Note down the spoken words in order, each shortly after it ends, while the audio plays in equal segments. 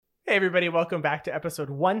Hey everybody, welcome back to episode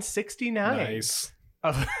 169 Nice.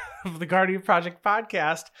 of the Guardian Project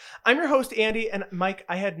podcast. I'm your host, Andy, and Mike,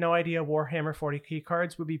 I had no idea Warhammer 40k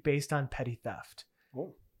cards would be based on petty theft.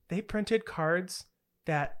 Oh. They printed cards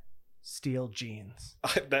that steal jeans.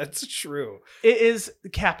 That's true. It is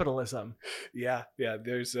capitalism. Yeah.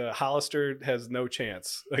 There's Hollister has no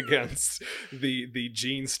chance against the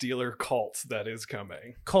gene stealer cult that is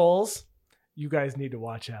coming. Kohl's, you guys need to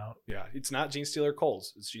watch out. Yeah, it's not gene stealer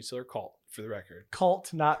Kohl's. It's gene stealer cult, for the record.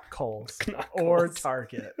 Cult, not Kohl's. Not Or Kohl's.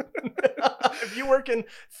 Target. If you work in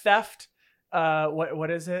theft,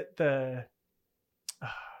 what is it? The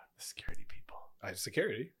security people.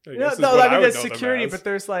 Security. I No, guess is no, what I mean would it's know them security, as. but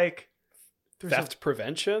there's Theft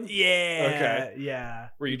prevention. Yeah. Okay. Yeah.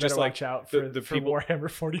 Where you better just, like, watch out the for people- Warhammer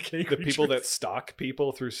 40k The people that creatures. stalk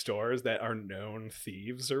people through stores that are known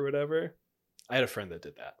thieves or whatever. I had a friend that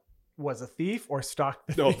did that. Was a thief or stalked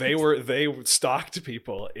the No, thieves? they stalked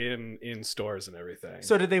people in stores and everything.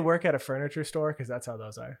 So did they work at a furniture store? Because that's how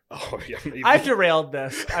those are. Oh yeah, maybe. I've derailed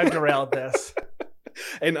this.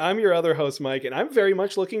 And I'm your other host, Mike, and I'm very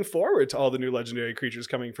much looking forward to all the new legendary creatures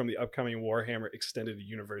coming from the upcoming Warhammer Extended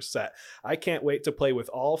Universe set. I can't wait to play with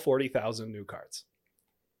all 40,000 new cards.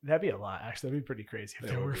 That'd be a lot, actually. That'd be pretty crazy if That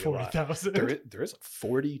there were would be a lot. 40,000. There is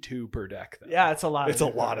 42 per deck, though. Yeah, it's a lot. It's of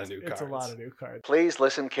a new lot cards. of new It's a lot cards. of new cards. Please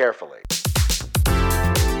listen carefully.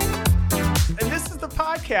 And this is the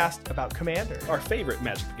podcast about Commander. Our favorite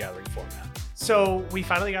Magic the Gathering format. So we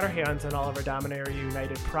finally got our hands on all of our Dominaria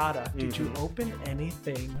United product. Did you Mhm. open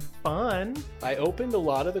anything fun? I opened a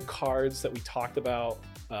lot of the cards that we talked about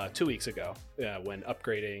 2 weeks ago when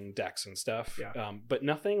upgrading decks and stuff. Yeah. But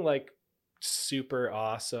nothing like super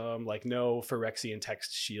awesome, like no Phyrexian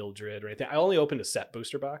Text Shieldred or anything. I only opened a set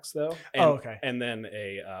booster box though. And, Oh, okay. And then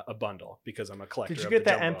a bundle because I'm a collector. Did you of get the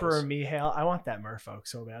that Jumbos. Emperor Mihail? I want that Merfolk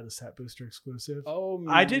so bad, the set booster exclusive. Oh,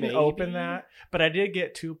 I didn't maybe? open that, but I did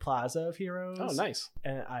get 2 Plaza of Heroes. Oh, nice.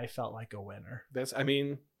 And I felt like a winner. It's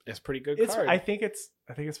a pretty good It's card. I think it's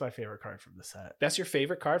my favorite card from the set. That's your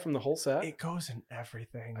favorite card from the whole set? It goes in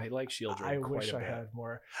everything. I like Shieldred I quite wish a I bit. had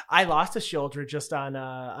more. I lost a Shieldred just on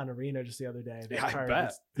Arena just the other day. That Yeah, I card bet.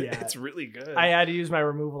 was- yeah, It's really good. I had to use my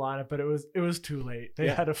removal on it, but it was too late. They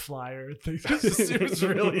Yeah. had a flyer. It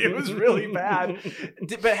was really bad.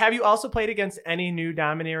 But have you also played against any new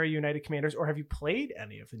Dominaria United Commanders, or have you played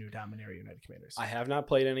any of the new Dominaria United Commanders? I have not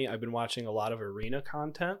played any. I've been watching a lot of arena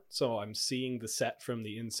content, so I'm seeing the set from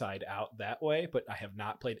the inside out that way, but I have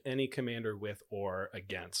not played any commander with or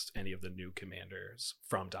against any of the new commanders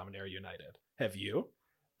from Dominaria United. Have you?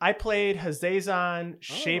 I played Hazazon,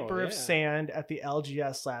 Shaper of yeah. Sand at the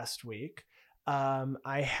LGS last week.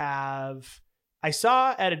 I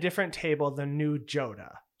saw at a different table the new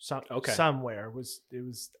Joda. Okay. Somewhere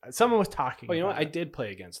someone was talking. Oh, you know what? about I it. did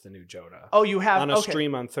play against the new Joda. Oh, you have on a okay.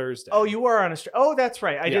 stream on Thursday. Oh, you were on a stream. Oh, that's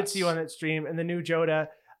right. I did Yes. see you on that stream. And the new Joda,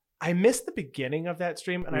 I missed the beginning of that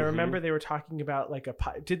stream, and I Mhm. remember they were talking about like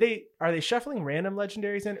are they shuffling random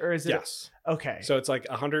legendaries in, or is it? Yes. Okay. So it's like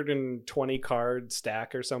 120 card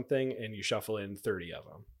stack or something, and you shuffle in 30 of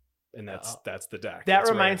them, and that's the deck. that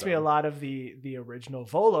It's reminds me a random. lot of the original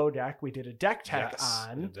Volo deck we did a deck tech Yes,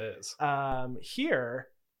 on. It is. Here,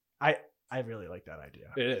 I really like that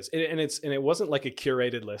idea. It is, and it wasn't like a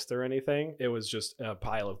curated list or anything. It was just a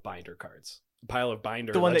pile of binder cards, a pile of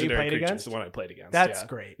binder. The one that you legendary played creatures, against? The one I played against. That's yeah.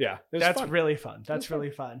 great. Yeah, it was That's fun. really fun. That's was fun.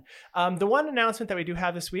 really fun. The one announcement that we do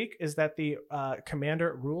have this week is that the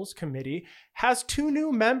Commander Rules Committee has 2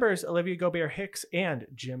 new members, Olivia Gobert-Hicks and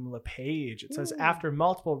Jim LePage. It says, after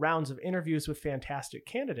multiple rounds of interviews with fantastic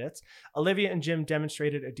candidates, Olivia and Jim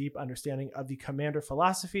demonstrated a deep understanding of the Commander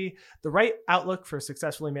philosophy, the right outlook for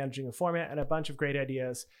successfully managing a format, and a bunch of great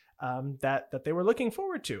ideas that they were looking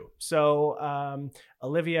forward to. So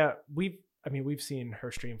Olivia, we've seen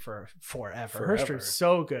her stream for forever. Her stream's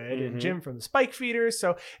so good. And Mhm. Jim from the Spike Feeders.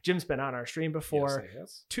 So Jim's been on our stream before.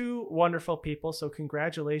 Yes. 2 wonderful people. So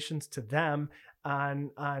congratulations to them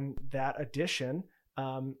on that addition,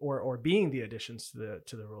 or being the additions to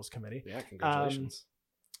the Rules Committee. Yeah, congratulations.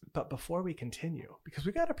 But before we continue, because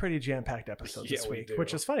we got a pretty jam-packed episode Yeah, this we week, do.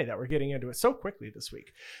 which is funny that we're getting into it so quickly this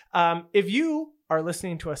week. If you are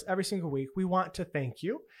listening to us every single week, we want to thank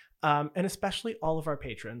you. And especially all of our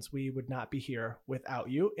patrons. We would not be here without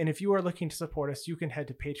you. And if you are looking to support us, you can head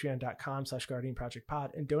to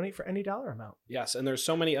patreon.com/guardianprojectpod and donate for any dollar amount. Yes, and there's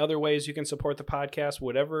so many other ways you can support the podcast,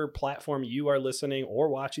 whatever platform you are listening or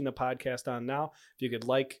watching the podcast on now. If you could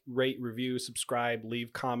like, rate, review, subscribe,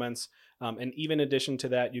 leave comments, And even in addition to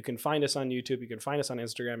that, you can find us on YouTube, you can find us on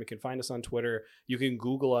Instagram, you can find us on Twitter, you can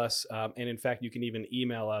Google us, and in fact, you can even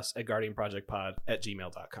email us at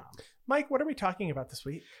guardianprojectpod@gmail.com. Mike, what are we talking about this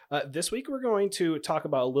week? This week, we're going to talk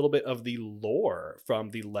about a little bit of the lore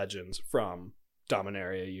from the legends from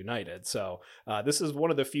Dominaria United. So this is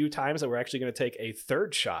one of the few times that we're actually going to take a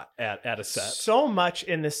third shot at a set. So much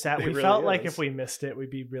in this set. It We really felt like is. if we missed it, we'd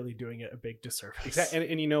be really doing it a big disservice. Exactly.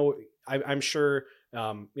 And you know, I'm sure,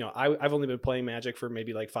 I've only been playing Magic for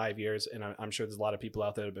maybe like 5 years, and I'm sure there's a lot of people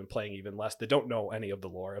out there that have been playing even less that don't know any of the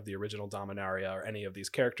lore of the original Dominaria or any of these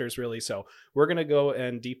characters really. So we're going to go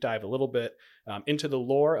and deep dive a little bit into the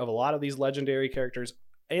lore of a lot of these legendary characters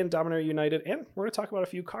and Dominaria United, and we're going to talk about a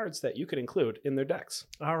few cards that you could include in their decks.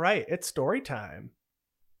 All right, it's story time.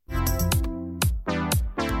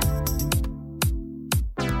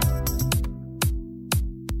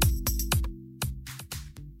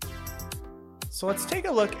 So let's take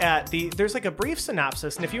a look at there's like a brief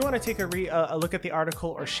synopsis. And if you want to take a look at the article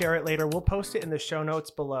or share it later, we'll post it in the show notes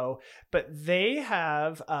below. But they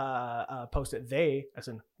have posted, they, as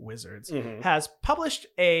in Wizards, has published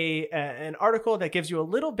an article that gives you a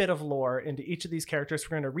little bit of lore into each of these characters.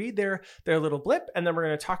 We're going to read their little blip, and then we're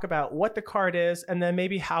going to talk about what the card is, and then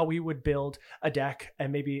maybe how we would build a deck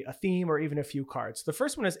and maybe a theme or even a few cards. The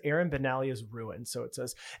first one is Aaron Benalia's Ruin. So it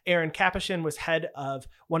says, Aaron Capuchin was head of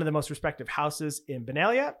one of the most respected houses in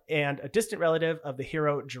Benalia and a distant relative of the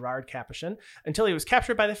hero Gerard Capuchin until he was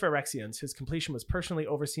captured by the Phyrexians. His completion was personally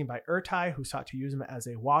overseen by Urtai, who sought to use him as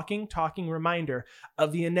a walking, talking reminder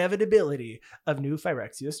of the inevitability of New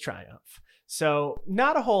Phyrexia's triumph. So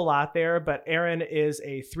not a whole lot there, but Aaron is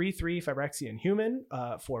a 3/3 Phyrexian human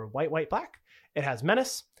for white, black. It has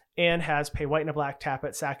Menace and has pay white and a black, tap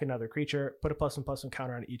it, sack another creature, put a +1/+1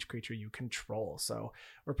 counter on each creature you control. So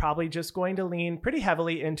we're probably just going to lean pretty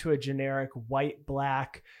heavily into a generic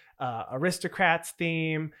white-black aristocrats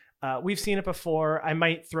theme. We've seen it before. I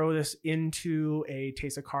might throw this into a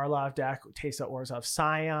Teysa Karlov deck, Teysa Orzhov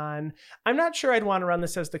Scion. I'm not sure I'd want to run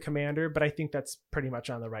this as the commander, but I think that's pretty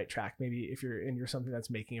much on the right track. Maybe if you're something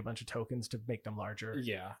that's making a bunch of tokens to make them larger.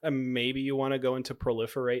 Yeah, and maybe you want to go into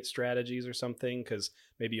proliferate strategies or something, because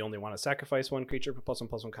maybe you only want to sacrifice one creature, put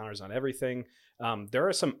 +1/+1 counters on everything. There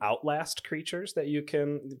are some Outlast creatures that you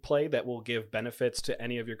can play that will give benefits to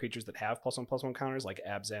any of your creatures that have +1/+1 counters, like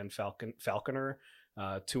Abzan Falconer.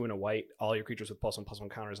 2 and a white, all your creatures with +1/+1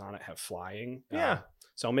 counters on it have flying. Yeah.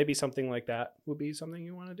 So maybe something like that would be something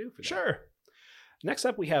you want to do for that. Sure. Next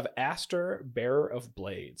up, we have Aster, Bearer of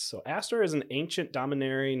Blades. So Aster is an ancient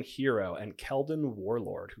Dominarian hero and Keldon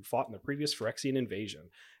warlord who fought in the previous Phyrexian invasion.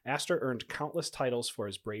 Aster earned countless titles for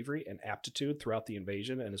his bravery and aptitude throughout the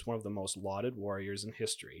invasion and is one of the most lauded warriors in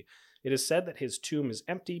history. It is said that his tomb is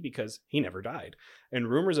empty because he never died, and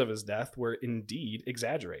rumors of his death were indeed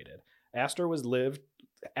exaggerated. Aster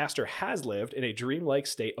has lived in a dreamlike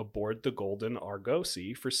state aboard the Golden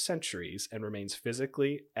Argosy for centuries and remains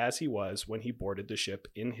physically as he was when he boarded the ship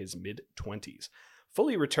in his mid-20s.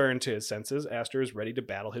 Fully returned to his senses, Aster is ready to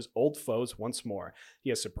battle his old foes once more.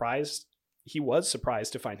 He was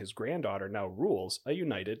surprised to find his granddaughter now rules a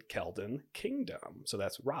united Keldon kingdom. So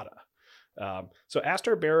that's Radha. So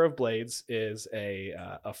Aster, Bearer of Blades, is a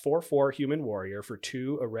 4/4 human warrior for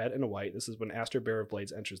 2, a red and a white. This is when Aster, Bearer of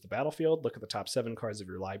Blades enters the battlefield. Look at the top 7 cards of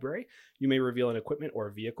your library. You may reveal an equipment or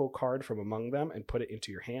vehicle card from among them and put it into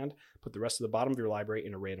your hand. Put the rest of the bottom of your library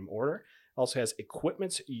in a random order. Also has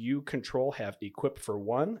equipments you control have equip for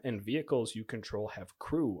 1, and vehicles you control have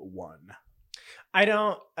crew 1. I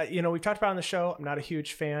don't, we've talked about on the show, I'm not a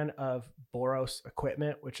huge fan of Boros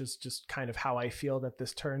equipment, which is just kind of how I feel that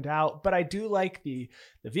this turned out. But I do like the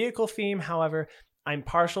vehicle theme. However, I'm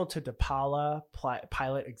partial to Depala,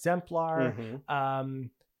 Pilot Exemplar.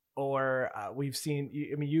 We've seen,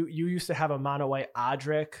 you used to have a mono white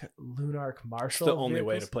Adric, Lunarch Marshal. It's the only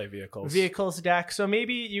way to play vehicles deck. So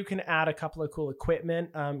maybe you can add a couple of cool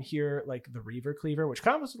equipment here, like the Reaver Cleaver, which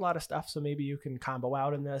combos with a lot of stuff. So maybe you can combo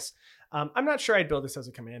out in this. I'm not sure I'd build this as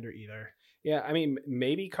a commander either. Yeah, I mean,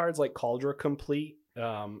 maybe cards like Cauldron Complete.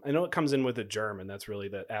 I know it comes in with a germ, and that's really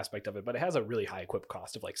the aspect of it, but it has a really high equip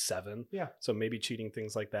cost of like 7. Yeah. So maybe cheating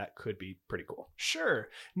things like that could be pretty cool. Sure.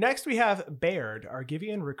 Next, we have Baird,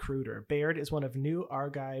 Argivian recruiter. Baird is one of New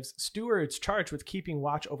Argive's stewards charged with keeping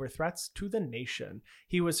watch over threats to the nation.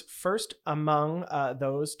 He was first among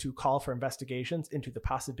those to call for investigations into the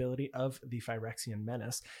possibility of the Phyrexian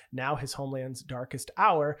menace. Now his homeland's darkest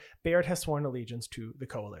hour, Baird has sworn allegiance to the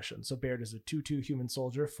coalition. So Baird is a 2/2 human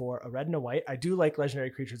soldier for a red and a white. I do like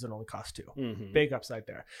legendary creatures that only cost 2. Mhm. Big upside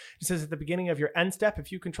there. It says at the beginning of your end step,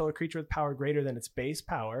 if you control a creature with power greater than its base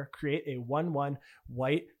power, create a 1/1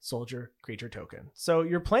 white soldier creature token. So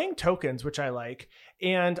you're playing tokens, which I like.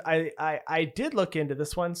 And I did look into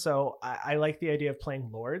this one. So I like the idea of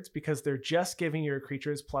playing lords because they're just giving your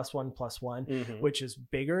creatures +1/+1, Mhm. which is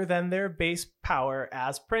bigger than their base power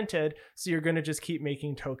as printed. So you're going to just keep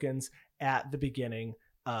making tokens at the beginning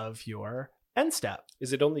of your end step.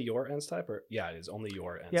 Is it only your end step? Or yeah, it is only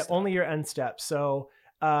your end step. Only your end step. So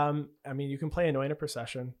I mean, you can play Anointed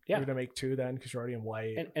Procession. Yeah. You're gonna make 2 then because you're already in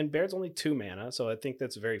white. And Baird's only 2 mana, so I think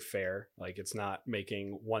that's very fair. Like, it's not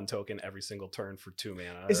making 1 token every single turn for 2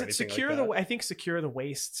 mana. Is or it anything Secure like the? I think Secure the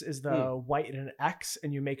Wastes is the white and an X,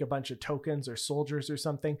 and you make a bunch of tokens or soldiers or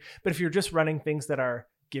something. But if you're just running things that are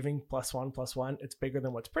giving +1/+1, it's bigger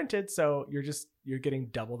than what's printed, so you're getting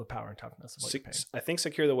double the power and toughness of what you're paying. I think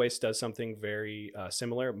Secure the Waste does something very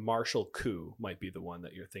similar. Martial Coup might be the one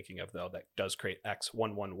that you're thinking of, though, that does create X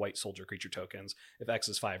 1/1 white soldier creature tokens. If X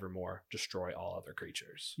is 5 or more, destroy all other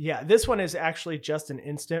creatures. Yeah, this one is actually just an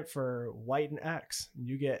instant for white and X.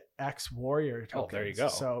 You get X warrior tokens. Oh, there you go.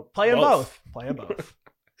 So play them both. Play them both.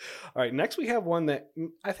 All right, next we have one that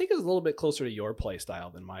I think is a little bit closer to your play style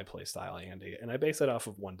than my play style, Andy, and I base it off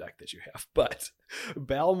of one deck that you have. But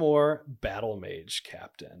Balmor Battle Mage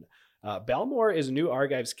Captain. Balmor is New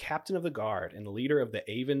Argive's captain of the guard and leader of the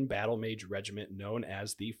Avon Battle Mage regiment known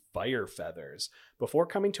as the Fire Feathers. Before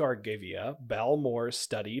coming to Argivia, Balmor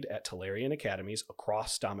studied at Tolarian academies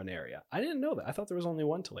across Dominaria. I didn't know that. I thought there was only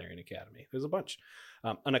one Tolarian academy. There's a bunch.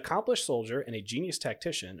 An accomplished soldier and a genius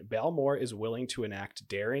tactician, Balmor is willing to enact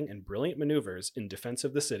daring and brilliant maneuvers in defense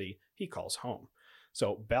of the city he calls home.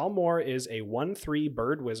 So Balmor is a 1/3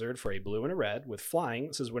 bird wizard for a blue and a red with flying.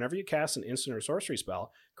 It says whenever you cast an instant or sorcery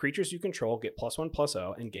spell, creatures you control get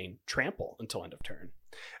 +1/+0 and gain trample until end of turn.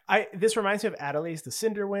 This reminds me of Adeliz the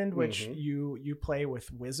Cinderwind, which you play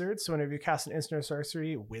with wizards. So whenever you cast an instant or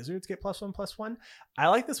sorcery, wizards get +1/+1. I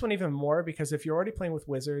like this one even more because if you're already playing with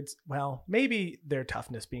wizards, well, maybe their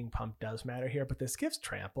toughness being pumped does matter here, but this gives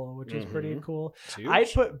trample, which is pretty cool.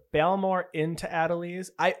 I'd put Balmor into Adeliz.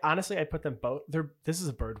 I'd put them both. This is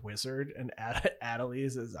a bird wizard and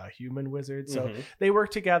Adeliz is a human wizard. So they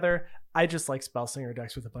work together. I just like Spellslinger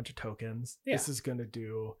decks with a bunch of tokens. Yeah.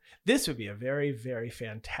 This would be a very, very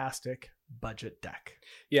fantastic budget deck.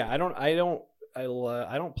 Yeah, I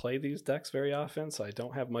don't play these decks very often, so I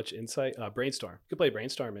don't have much insight. Brainstorm. You could play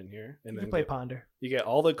Brainstorm in here, and you can play Ponder. You get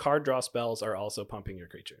all the card draw spells are also pumping your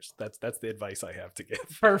creatures. That's the advice I have to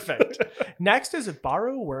give. Perfect. Next is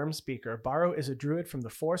Baro Wormspeaker. Baro is a druid from the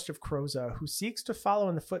Forest of Kroza who seeks to follow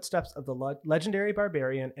in the footsteps of the legendary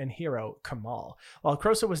barbarian and hero Kamal. While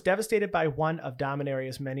Kroza was devastated by one of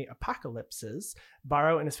Dominaria's many apocalypses,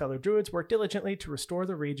 Baro and his fellow druids work diligently to restore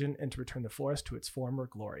the region and to return the forest to its former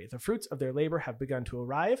glory. The fruits of their labor have begun to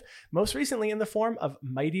arrive, most recently in the form of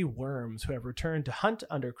mighty worms who have returned to hunt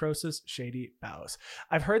under Kroza's shady boughs.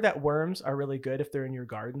 I've heard that worms are really good if they're in your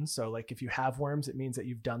garden. So like if you have worms, it means that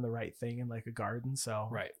you've done the right thing in like a garden. So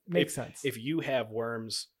right. Makes sense. If you have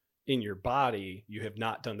worms in your body, you have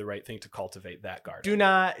not done the right thing to cultivate that garden. Do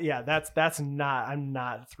not. Yeah, that's not. I'm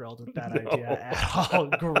not thrilled with that idea at all.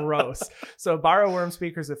 Gross. So Baro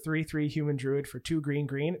Wormspeaker is a 3/3 human druid for 2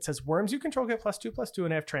 green. It says worms you control get +2/+2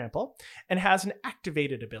 and have trample, and has an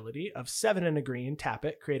activated ability of 7 and a green. Tap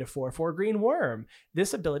it, create a 4/4 green worm.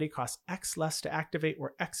 This ability costs X less to activate,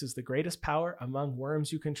 where X is the greatest power among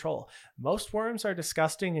worms you control. Most worms are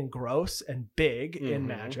disgusting and gross and big in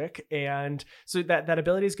Magic, and so that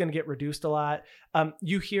ability is going to get reduced a lot.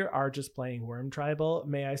 You here are just playing Worm Tribal.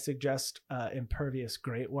 May I suggest Impervious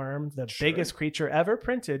Great Worm, the biggest creature ever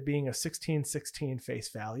printed, being a 16/16 face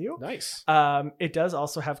value. Nice. It does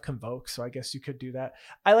also have Convoke, so I guess you could do that.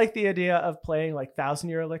 I like the idea of playing like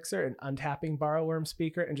 1,000-Year Elixir and untapping Baro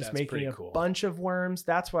Wormspeaker and just making a bunch of worms.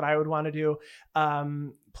 That's what I would want to do.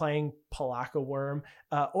 Playing Pelakka Worm,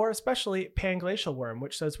 or especially Panglacial Worm,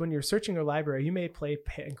 which says when you're searching your library, you may play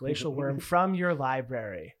Panglacial Worm from your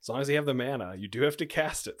library. As long as you have the mana, you do have to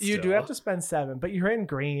cast it. You do have to spend 7, but you're in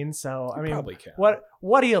green, so I mean, probably can. What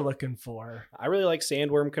are you looking for? I really like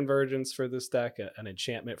Sandworm Convergence for this deck, an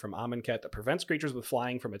enchantment from Amonkhet that prevents creatures with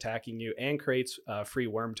flying from attacking you and creates free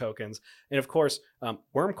worm tokens. And of course,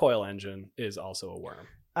 Wormcoil Engine is also a worm.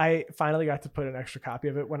 I finally got to put an extra copy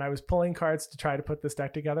of it when I was pulling cards to try to put this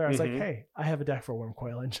deck together. I was like, hey, I have a deck for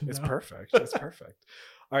Wormcoil Engine. It's perfect. It's perfect.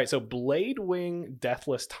 All right, so Bladewing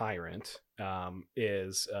Deathless Tyrant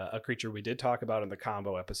is a creature we did talk about in the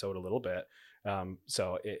combo episode a little bit.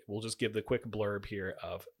 We'll just give the quick blurb here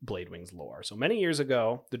of Bladewing's lore. So many years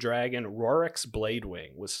ago, the dragon Rorix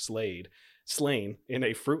Bladewing was slayed slain in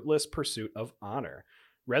a fruitless pursuit of honor.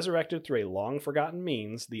 Resurrected through a long-forgotten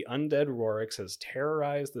means, the undead Rorix has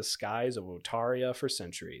terrorized the skies of Otaria for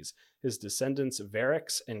centuries. His descendants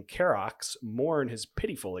Varix and Karox mourn his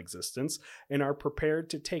pitiful existence and are prepared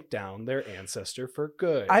to take down their ancestor for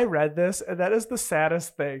good. I read this, and that is the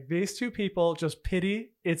saddest thing. These two people just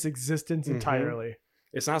pity its existence entirely.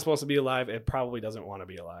 It's not supposed to be alive. It probably doesn't want to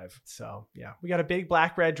be alive. So, yeah. We got a big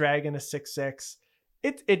black-red dragon, a 6/6.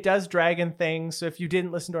 It does dragon things. So if you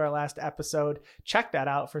didn't listen to our last episode, check that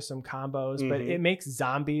out for some combos. But it makes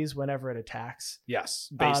zombies whenever it attacks.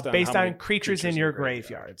 Yes, Based on creatures in your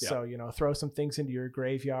graveyard. Yeah. So, throw some things into your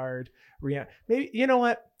graveyard. Maybe, you know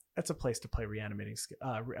what? That's a place to play Reanimating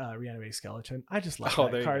Skeleton. I just love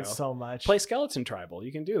that card so much. Play Skeleton Tribal.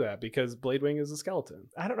 You can do that because Bladewing is a skeleton.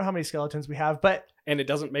 I don't know how many skeletons we have, but... And it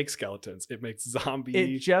doesn't make skeletons. It makes zombie...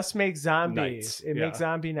 It just makes zombies. Knights. It makes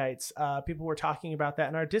zombie knights. People were talking about that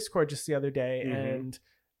in our Discord just the other day, and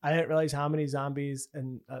I didn't realize how many zombies,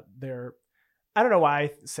 and they're... I don't know why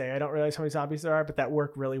I say I don't realize how many zombies there are, but that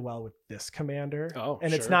work really well with this commander. Oh,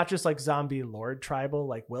 and it's not just like zombie lord tribal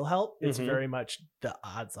like will help. It's very much the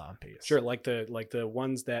odd zombies. Sure, like the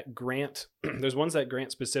ones that grant. There's ones that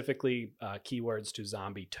grant specifically keywords to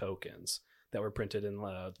zombie tokens that were printed in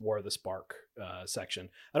War of the Spark section.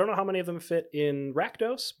 I don't know how many of them fit in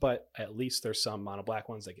Rakdos, but at least there's some mono black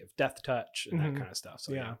ones that give death touch and that kind of stuff.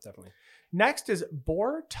 So yeah, definitely. Next is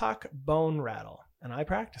Bortuk Bone Rattle, and I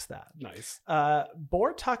practice that. Nice.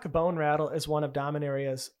 Bortuk Bone Rattle is one of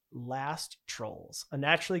Dominaria's last trolls. A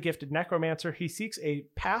naturally gifted necromancer, he seeks a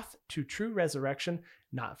path to true resurrection,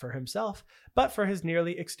 not for himself, but for his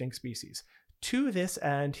nearly extinct species. To this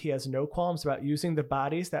end, he has no qualms about using the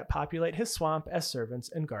bodies that populate his swamp as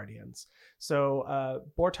servants and guardians. So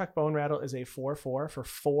Bortuk Bone Rattle is a 4/4 for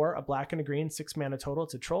 4, a black and a green, 6 mana total.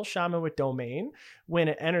 It's a troll shaman with domain. When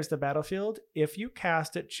it enters the battlefield, if you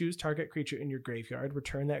cast it, choose target creature in your graveyard,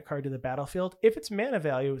 return that card to the battlefield if its mana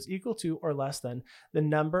value is equal to or less than the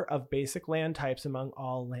number of basic land types among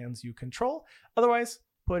all lands you control. Otherwise,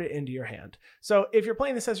 put it into your hand. So if you're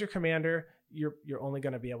playing this as your commander, you're only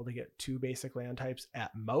going to be able to get 2 basic land types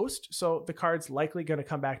at most. So the card's likely going to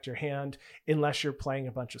come back to your hand unless you're playing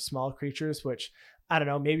a bunch of small creatures, which, I don't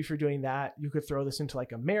know, maybe if you're doing that, you could throw this into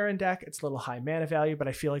like a Marin deck. It's a little high mana value, but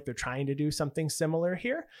I feel like they're trying to do something similar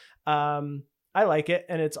here. I like it.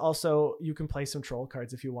 And it's also, you can play some troll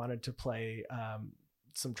cards if you wanted to play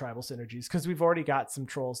some tribal synergies, because we've already got some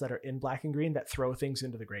trolls that are in black and green that throw things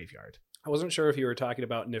into the graveyard. I wasn't sure if you were talking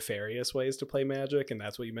about nefarious ways to play Magic, and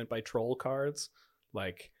that's what you meant by troll cards.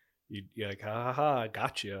 Like, you're like, ha,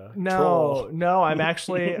 gotcha. No, I'm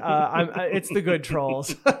actually, it's the good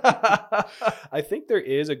trolls. I think there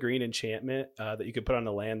is a green enchantment that you could put on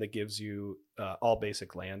a land that gives you all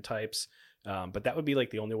basic land types. But that would be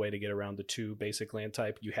like the only way to get around the 2 basic land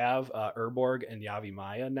type. You have Urborg and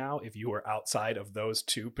Yavimaya now. If you are outside of those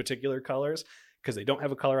 2 particular colors, because they don't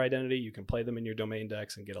have a color identity, you can play them in your domain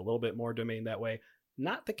decks and get a little bit more domain that way.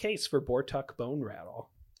 Not the case for Bortuk Bone Rattle.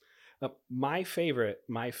 My favorite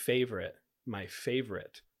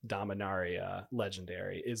Dominaria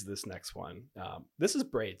legendary is this next one. This is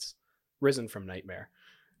Braids, Risen from Nightmare.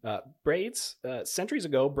 Braids, centuries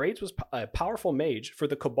ago, Braids was a powerful mage for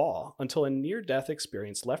the Cabal until a near-death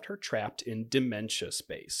experience left her trapped in Dementia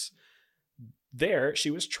space. There, she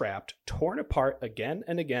was trapped, torn apart again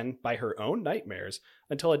and again by her own nightmares,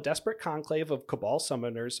 until a desperate conclave of Cabal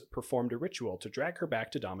summoners performed a ritual to drag her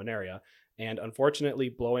back to Dominaria, and unfortunately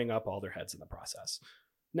blowing up all their heads in the process.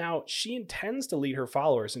 Now, she intends to lead her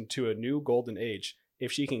followers into a new golden age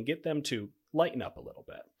if she can get them to lighten up a little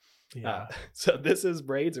bit. Yeah. So this is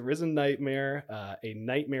Braids, Arisen Nightmare, a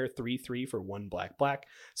Nightmare 3/3 for 1 black.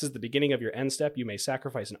 This is the beginning of your end step. You may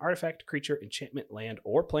sacrifice an artifact, creature, enchantment, land,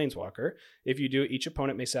 or planeswalker. If you do, each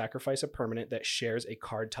opponent may sacrifice a permanent that shares a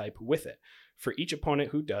card type with it. For each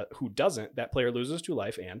opponent who doesn't, that player loses 2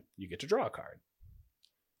 life, and you get to draw a card.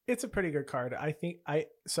 It's a pretty good card. I think I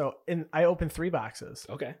opened 3 boxes.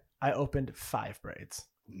 Okay. I opened 5 Braids.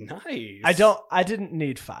 Nice. I didn't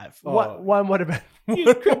need 5. Oh. One would have been.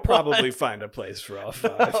 You could probably find a place for all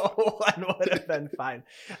 5. One would have been fine.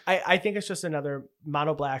 I think it's just another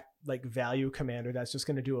mono black like value commander that's just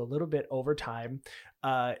going to do a little bit over time.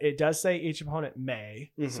 It does say each opponent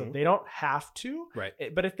may, so they don't have to. Right.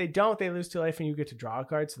 But if they don't, they lose 2 life and you get to draw a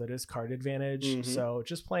card. So that is card advantage. So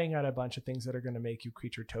just playing out a bunch of things that are going to make you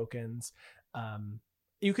creature tokens.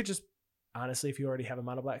 You could just. Honestly, if you already have a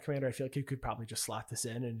mono black commander, I feel like you could probably just slot this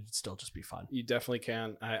in and it'd still just be fun. You definitely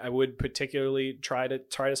can. I would particularly try to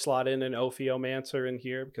slot in an Ophiomancer in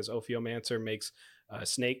here, because Ophiomancer makes a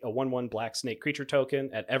 1/1 black snake creature token.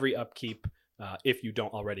 At every upkeep, if you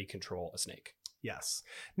don't already control a snake. Yes.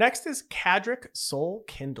 Next is Cadric Soul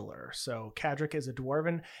Kindler. So Cadric is a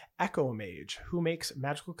dwarven echo mage who makes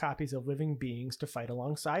magical copies of living beings to fight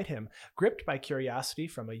alongside him. Gripped by curiosity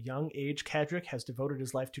from a young age, Cadric has devoted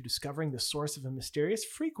his life to discovering the source of a mysterious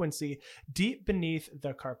frequency deep beneath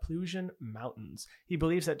the Carplusian Mountains. He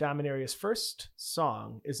believes that Dominaria's first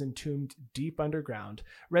song is entombed deep underground,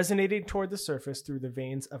 resonating toward the surface through the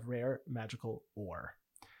veins of rare magical ore.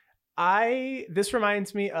 This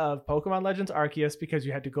reminds me of Pokemon Legends Arceus because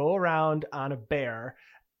you had to go around on a bear.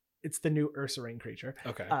 It's the new Ursaring creature.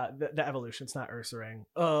 Okay. The evolution. It's not Ursaring.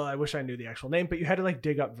 Oh, I wish I knew the actual name, but you had to like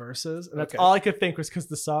dig up verses. And that's all I could think was because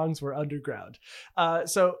the songs were underground.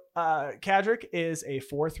 So Cadric is a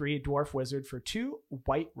 4/3 dwarf wizard for 2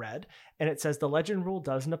 white-red. And it says the legend rule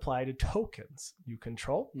doesn't apply to tokens you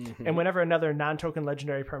control. Mm-hmm. And whenever another non-token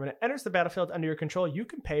legendary permanent enters the battlefield under your control, you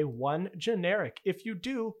can pay 1 generic. If you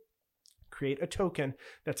do, create a token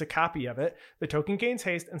that's a copy of it. The token gains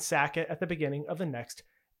haste and sack it at the beginning of the next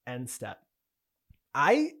end step.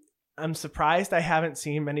 I am surprised I haven't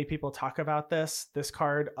seen many people talk about this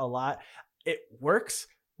card a lot. It works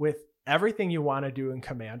with everything you want to do in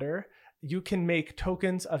Commander. You can make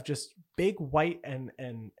tokens of just big white and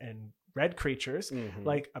red creatures,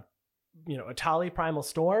 like a Tali Primal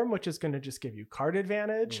Storm, which is going to just give you card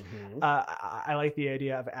advantage. I like the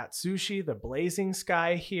idea of Atsushi, the Blazing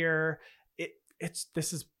Sky here.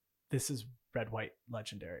 This is red-white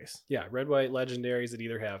legendaries. Yeah, red-white legendaries that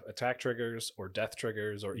either have attack triggers or death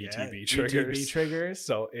triggers or ETB triggers. ETB triggers.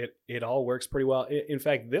 So it all works pretty well. In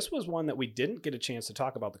fact, this was one that we didn't get a chance to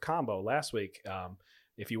talk about the combo last week.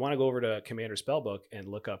 If you want to go over to Commander Spellbook and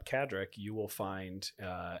look up Cadric, you will find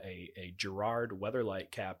a Gerard Weatherlight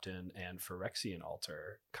Captain and Phyrexian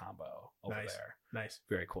Altar combo over there. Nice.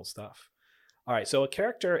 Very cool stuff. All right, so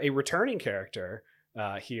a returning character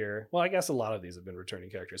here. Well, I guess a lot of these have been returning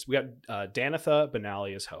characters. We got Danitha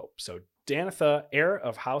Benalia's Hope. So Danitha, heir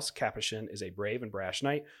of House Capuchin, is a brave and brash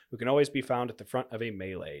knight who can always be found at the front of a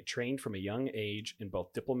melee. Trained from a young age in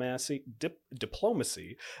both diplomacy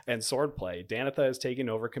and swordplay, Danitha has taken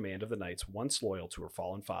over command of the knights once loyal to her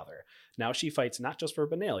fallen father. Now she fights not just for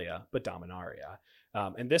Benalia, but Dominaria.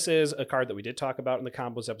 And this is a card that we did talk about in the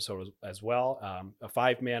combos episode as well. A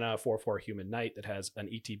 5-mana 4/4 human knight that has an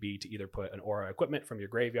ETB to either put an aura equipment from your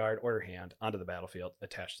graveyard or your hand onto the battlefield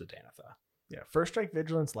attached to Danitha. Yeah, First Strike,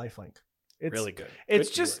 Vigilance, Lifelink. It's really good.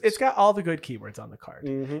 It's got all the good keywords on the card.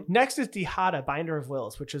 Next is Dihada, Binder of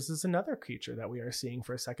Wills, which is another creature that we are seeing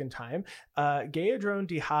for a second time. Gaedrone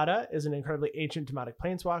Dihada is an incredibly ancient demonic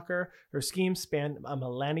planeswalker. Her schemes span a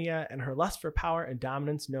millennia, and her lust for power and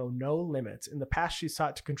dominance know no limits. In the past, she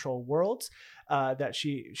sought to control worlds that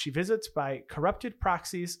she visits by corrupted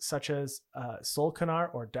proxies such as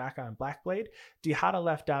Solkanar or Dakkon Blackblade. Dihada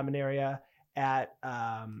left Dominaria at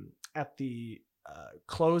the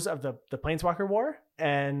close of the Planeswalker War,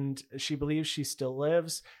 and she believes she still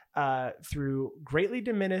lives through greatly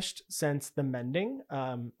diminished since the Mending,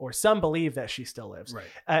 or some believe that she still lives. Right.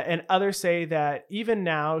 And others say that even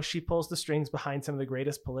now she pulls the strings behind some of the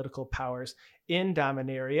greatest political powers in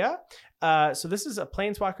Dominaria. So this is a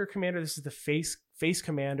Planeswalker commander. This is the face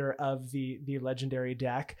commander of the legendary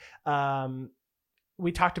deck.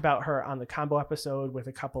 We talked about her on the combo episode with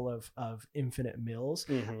a couple of infinite mills.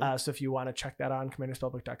 So if you want to check that on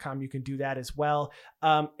commanderspellbook.com, you can do that as well.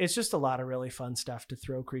 It's just a lot of really fun stuff to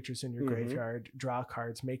throw creatures in your graveyard, draw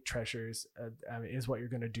cards, make treasures, is what you're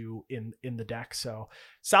going to do in the deck. So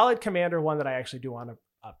solid commander, one that I actually do want to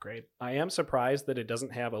upgrade. I am surprised that it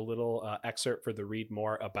doesn't have a little excerpt for the read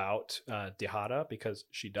more about Dihada, because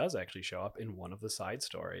she does actually show up in one of the side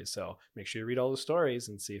stories. So make sure you read all the stories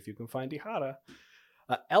and see if you can find Dihada.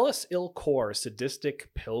 Ellis Ilkor,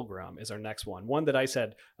 Sadistic Pilgrim, is our next one that I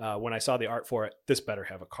said when I saw the art for it, this better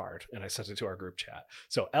have a card, and I sent it to our group chat.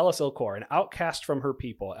 So Ellis Ilkor, an outcast from her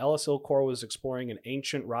people, Ellis Ilkor was exploring an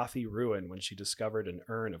ancient Rothi ruin when she discovered an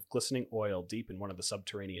urn of glistening oil deep in one of the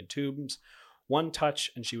subterranean tombs. One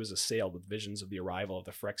touch, and she was assailed with visions of the arrival of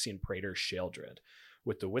the Phyrexian praetor Sheoldred.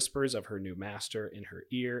 With the whispers of her new master in her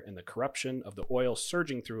ear and the corruption of the oil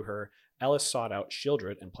surging through her, Ellis sought out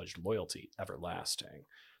Sheoldred and pledged loyalty everlasting.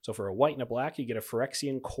 So for a white and a black, you get a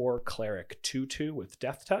Phyrexian Core Cleric 2/2 with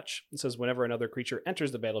Death Touch. It says whenever another creature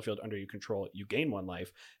enters the battlefield under you control, you gain 1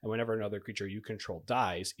 life. And whenever another creature you control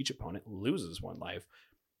dies, each opponent loses 1 life.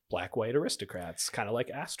 Black-white aristocrats, kind of like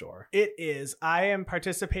Astor. It is. I am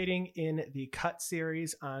participating in the Cut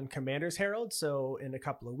series on Commander's Herald. So in a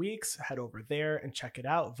couple of weeks, head over there and check it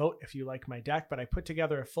out. Vote if you like my deck. But I put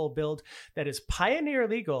together a full build that is Pioneer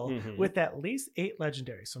legal with at least 8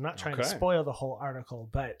 legendaries. So I'm not trying to spoil the whole article,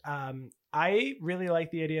 but I really like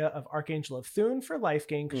the idea of Archangel of Thune for life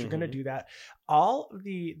gain because you're going to do that. All of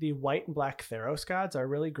the white and black Theros gods are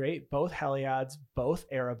really great. Both Heliads, both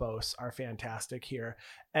Erebos are fantastic here.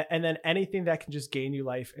 And then anything that can just gain you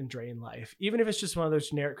life and drain life. Even if it's just one of those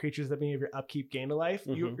generic creatures that being of your upkeep gain a life,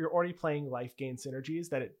 you're already playing life gain synergies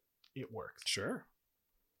that it works. Sure.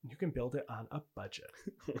 You can build it on a budget.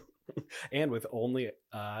 And with only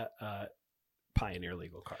Pioneer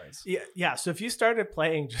legal cards. Yeah. So if you started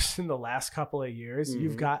playing just in the last couple of years,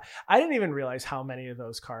 you've got, I didn't even realize how many of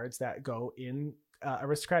those cards that go in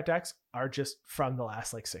Aristocrat decks are just from the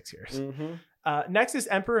last like 6 years. Next is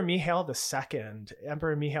Emperor Mihail II.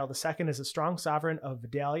 Emperor Mihail II is a strong sovereign of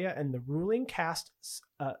Vidalia and a ruling caste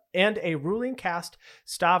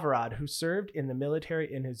Stavrod who served in the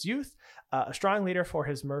military in his youth. A strong leader for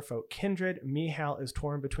his merfolk kindred, Mihail is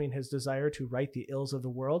torn between his desire to right the ills of the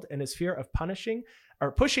world and his fear of pushing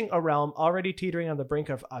a realm already teetering on the brink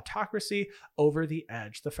of autocracy over the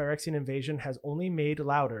edge. The Phyrexian invasion has only made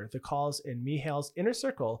louder the calls in Mihail's inner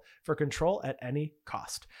circle for control at any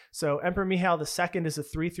cost. So Emperor Mihail II is a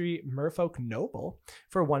 3/3 merfolk noble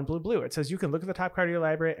for 1 blue. It says you can look at the top card of your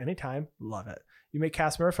library anytime. Love it. You may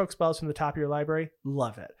cast merfolk spells from the top of your library.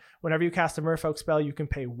 Love it. Whenever you cast a merfolk spell, you can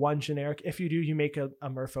pay 1 generic. If you do, you make a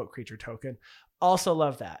merfolk creature token. Also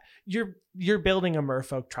love that. You're building a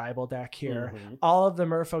merfolk tribal deck here. All of the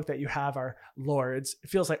merfolk that you have are lords. It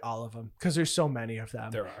feels like all of them because there's so many of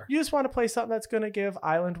them. There are. You just want to play something that's going to give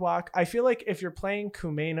Island Walk. I feel like if you're playing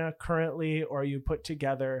Kumena currently, or you put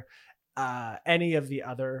together any of the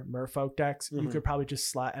other merfolk decks, you could probably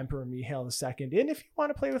just slot Emperor Mihail II in if you want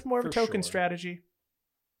to play with more of a token strategy.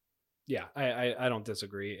 Yeah, I don't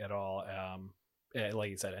disagree at all. Like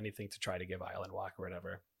you said, anything to try to give Island Walk or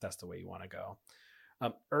whatever, that's the way you want to go.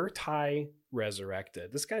 Ertai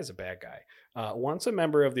Resurrected. This guy's a bad guy. Once a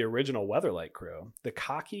member of the original Weatherlight crew, the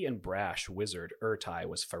cocky and brash wizard Ertai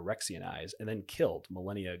was Phyrexianized and then killed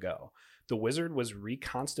millennia ago. The wizard was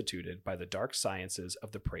reconstituted by the dark sciences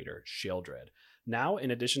of the Praetor Sheoldred. Now, in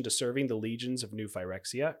addition to serving the legions of New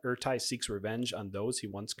Phyrexia, Ertai seeks revenge on those he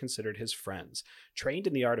once considered his friends. Trained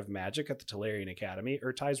in the art of magic at the Tolarian Academy,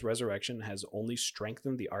 Ertai's resurrection has only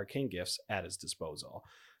strengthened the arcane gifts at his disposal.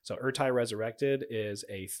 So Ertai Resurrected is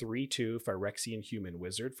a 3/2 Phyrexian human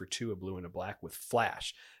wizard for 2 a blue and a black with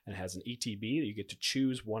flash, and has an ETB that you get to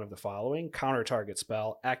choose one of the following: counter target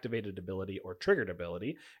spell, activated ability, or triggered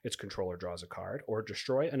ability. Its controller draws a card, or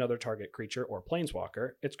destroy another target creature or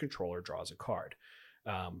planeswalker. Its controller draws a card.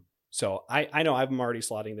 So I know I'm already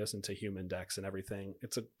slotting this into human decks and everything.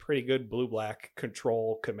 It's a pretty good blue-black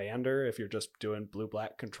control commander if you're just doing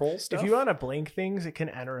blue-black control stuff. If you want to blink things, it can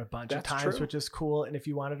enter a bunch of times, true. which is cool. And if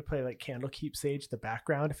you wanted to play like Candlekeep Sage, the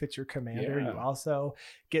background, if it's your commander, you also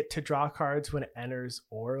get to draw cards when it enters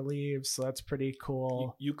or leaves. So that's pretty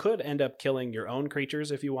cool. You could end up killing your own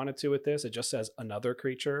creatures if you wanted to with this. It just says another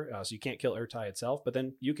creature, so you can't kill Ertai itself, but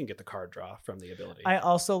then you can get the card draw from the ability. I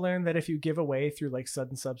also learned that if you give away through like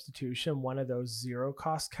sudden substitution one of those 0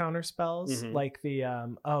 cost counter spells, like the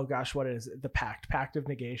what is it? The Pact of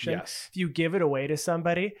Negation. Yes. If you give it away to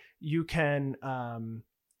somebody, you can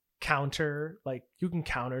counter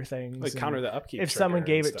things, like counter the upkeep. If someone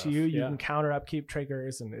gave it to you, you can counter upkeep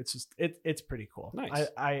triggers, and it's just it's pretty cool. Nice.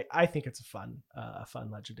 I think it's a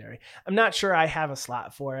fun legendary. I'm not sure I have a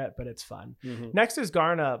slot for it, but it's fun. Next is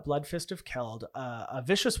Garna, Bloodfist of Keld, a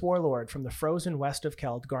vicious warlord from the frozen west of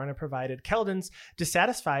Keld. Garna provided Keldans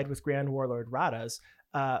dissatisfied with Grand Warlord Rada's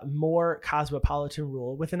more cosmopolitan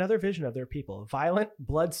rule with another vision of their people, violent,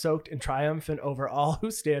 blood-soaked, and triumphant over all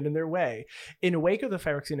who stand in their way. In wake of the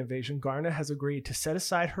Phyrexian invasion, Garna has agreed to set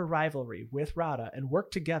aside her rivalry with Rada and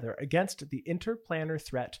work together against the interplanar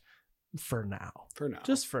threat for now.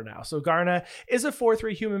 Just for now. So Garna is a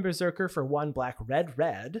 4/3 human berserker for 1 black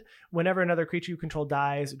red. Whenever another creature you control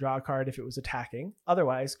dies, draw a card if it was attacking.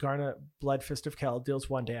 Otherwise, Garna, Bloodfist of Keld, deals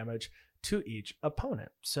 1 damage to each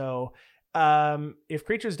opponent. So if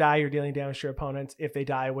creatures die, you're dealing damage to your opponents. If they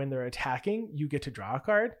die when they're attacking, you get to draw a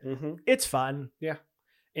card. It's fun. Yeah.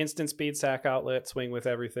 Instant speed, sack outlet, swing with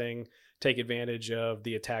everything, take advantage of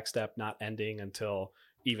the attack step not ending until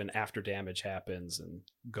even after damage happens, and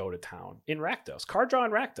go to town in Rakdos. Card draw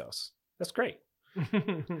in Rakdos. That's great.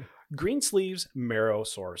 Greensleeve's Marrow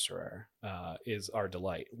Sorcerer is our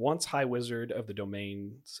delight. Once High Wizard of the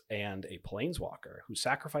Domains and a Planeswalker who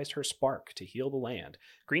sacrificed her spark to heal the land,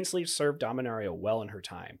 Greensleeves served Dominaria well in her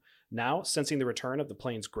time. Now, sensing the return of the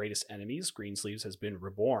plane's greatest enemies, Greensleeves has been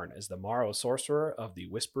reborn as the Marrow Sorcerer of the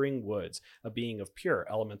Whispering Woods, a being of pure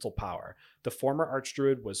elemental power. The former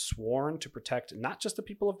Archdruid was sworn to protect not just the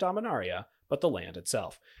people of Dominaria, but the land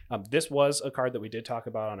itself. This was a card that we did talk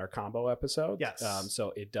about on our combo episode. Yes.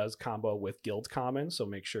 So it does combo with Guild Common. So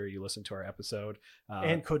make sure you listen to our episode.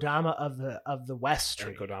 And Kodama of the West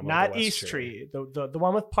Tree, Kodama not of the West East Tree, the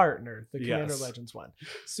one with Partner, the Commander Yes. Legends one.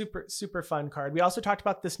 Super fun card. We also talked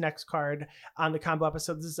about this next card on the combo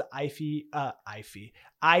episode. This is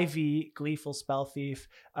Ivy, Gleeful Spell Thief.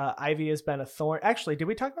 Ivy has been a thorn. Actually, did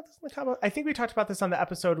we talk about this in the combo? I think we talked about this on the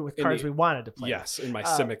episode with cards we wanted to play. Yes, in my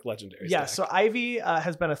Simic Legendaries Yeah, deck. so Ivy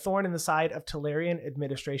has been a thorn in the side of Tolarian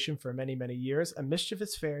administration for many, many years. A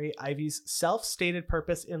mischievous fairy, Ivy's self-stated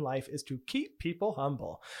purpose in life is to keep people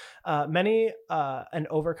humble. Many an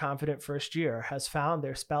overconfident first year has found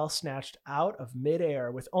their spell snatched out of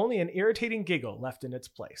midair with only an irritating giggle left in its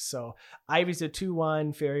place. So Ivy's a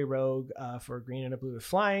 2/1 fairy rogue for a green and a blue with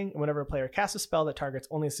flying. Whenever a player casts a spell that targets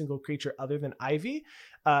only a single creature other than Ivy,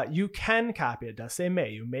 you can copy it. It does say may.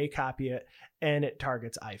 You may copy it, and it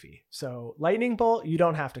targets Ivy. So Lightning Bolt, you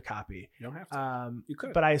don't have to copy. You don't have to. You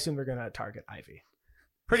could. But I assume they're going to target Ivy.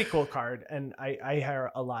 Pretty cool card, and I hear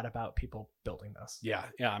a lot about people building this. Yeah,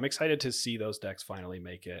 I'm excited to see those decks finally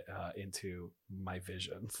make it into my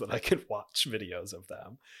vision so that I can watch videos of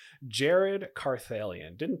them. Jared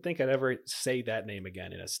Carthalion. Didn't think I'd ever say that name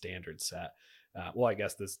again in a standard set. Well, I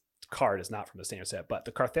guess this card is not from the standard set, but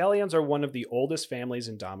the Carthalions are one of the oldest families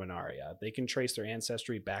in Dominaria. They can trace their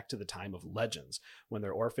ancestry back to the time of Legends, when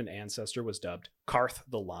their orphaned ancestor was dubbed Carth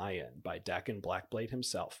the Lion by Dakin Blackblade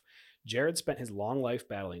himself. Jared spent his long life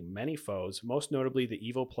battling many foes, most notably the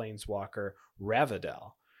evil planeswalker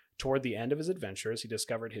Ravadel. Toward the end of his adventures, he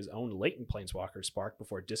discovered his own latent planeswalker spark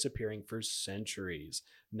before disappearing for centuries.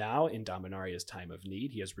 Now, in Dominaria's time of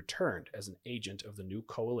need, he has returned as an agent of the new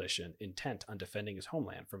coalition, intent on defending his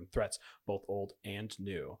homeland from threats both old and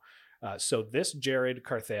new. So this Jared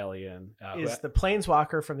Carthalion is the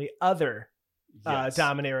planeswalker from the other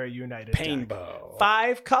Dominaria United Painbow.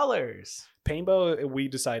 5 colors. Painbow, we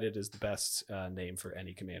decided, is the best name for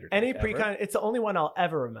any commander deck Any ever. precon, it's the only one I'll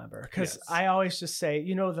ever remember because I always just say,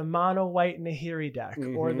 the mono white Nahiri deck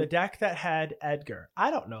or the deck that had Edgar. I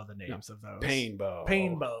don't know the names of those. Painbow.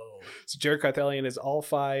 So Jared Carthalion is all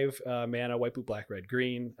 5 mana, white, blue, black, red,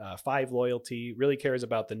 green, 5 loyalty, really cares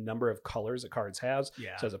about the number of colors that cards has.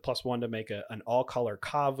 Yeah. So has a +1 to make an all-color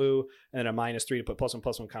Kavu, and a -3 to put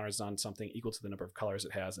 +1/+1 counters on something equal to the number of colors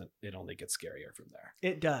it has, and it only gets scarier from there.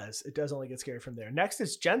 It does. It does only get scary from there. Next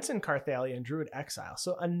is Jensen Carthalion, Druid Exile.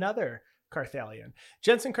 So another Carthalion.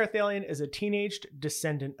 Jensen Carthalion is a teenaged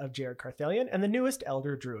descendant of Jared Carthalion and the newest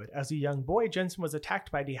Elder Druid. As a young boy, Jensen was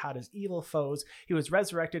attacked by Dihada's evil foes. He was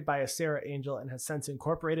resurrected by a Sarah Angel and has since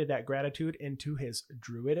incorporated that gratitude into his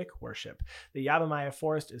druidic worship. The Yabamaya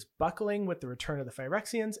forest is buckling with the return of the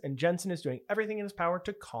Phyrexians, and Jensen is doing everything in his power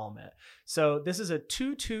to calm it. So this is a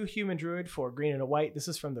 2/2 human druid for green and a white. This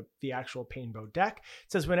is from the actual Painbow deck.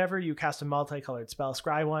 It says whenever you cast a multicolored spell,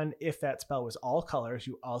 scry one. If that spell was all colors,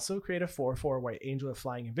 you also create a 4/4 white angel of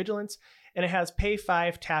flying and vigilance, and it has pay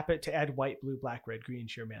 5, tap it to add white, blue, black, red, green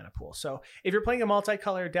to your mana pool. So if you're playing a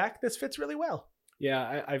multicolor deck, this fits really well.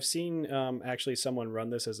 Yeah, I've seen actually someone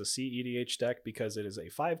run this as a CEDH deck because it is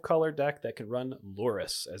a 5-color deck that can run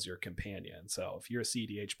Lurrus as your companion. So if you're a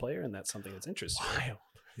CEDH player and that's something that's interesting. Wild.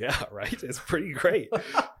 Yeah, right? It's pretty great.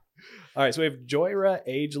 All right, so we have Joyra,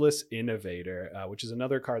 Ageless Innovator, which is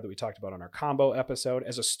another card that we talked about on our combo episode.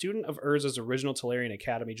 As a student of Urza's original Tolarian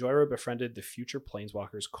Academy, Joyra befriended the future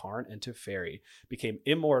planeswalkers Karn and Teferi, became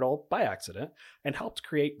immortal by accident, and helped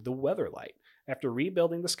create the Weatherlight. After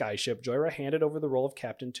rebuilding the skyship, Joyra handed over the role of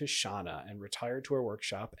captain to Shauna and retired to her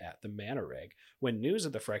workshop at the Mana Rig. When news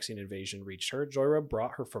of the Phyrexian invasion reached her, Joyra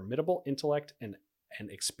brought her formidable intellect and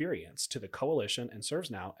experience to the coalition and serves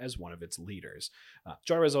now as one of its leaders.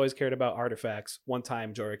 Joyra has always cared about artifacts. One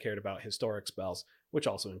time Joyra cared about historic spells, which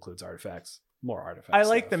also includes artifacts. More artifacts. I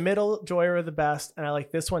like the middle Joyra the best, and I like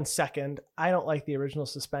this one second. I don't like the original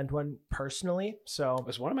Suspend one personally, so it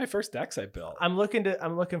was one of my first decks I built. I'm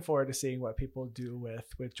looking forward to seeing what people do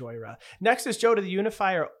with Joyra. Next is Jodah the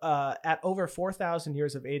Unifier. At over 4,000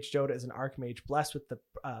 years of age, Jodah is an Archmage blessed with the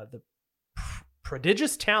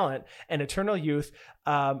prodigious talent and eternal youth,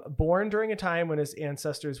 born during a time when his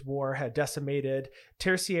ancestors' war had decimated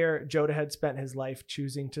Tertiaire. Jodah had spent his life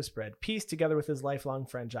choosing to spread peace. Together with his lifelong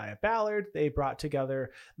friend Jaya Ballard, they brought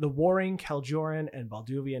together the warring Kaldjuran and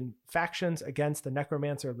Balduvian factions against the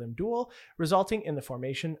Necromancer Limdul, resulting in the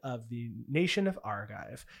formation of the Nation of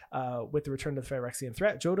Argive. With the return of the Phyrexian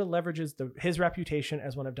threat, Jodah leverages his reputation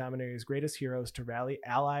as one of Dominaria's greatest heroes to rally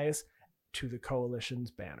allies to the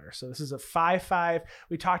Coalition's banner. So this is a 5/5.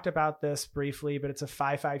 We talked about this briefly, but it's a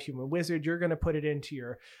 5/5 human wizard. You're going to put it into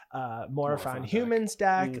your Morophon humans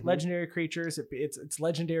deck. Legendary creatures. It's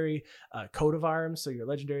legendary coat of arms. So your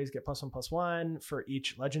legendaries get +1/+1 for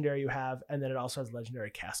each legendary you have, and then it also has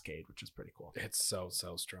legendary cascade, which is pretty cool. It's so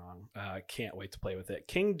strong. Can't wait to play with it.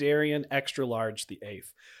 King Darien, extra large, the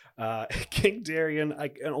 8th. King Darien,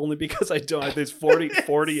 only because I don't. There's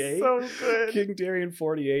 48. So good. King Darien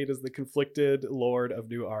 48 is the conflicted lord of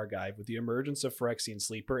New Argive. With the emergence of Phyrexian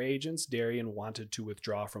sleeper agents, Darien wanted to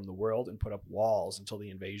withdraw from the world and put up walls until the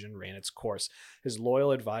invasion ran its course. His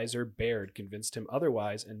loyal advisor Baird convinced him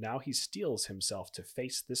otherwise, and now he steels himself to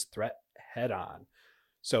face this threat head on.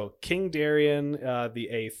 So King Darien, the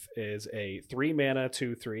 8th, is a 3-mana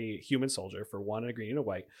 2/3 human soldier for 1 and a green and a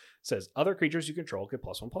white. Says other creatures you control get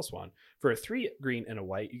 +1/+1. For a 3 green and a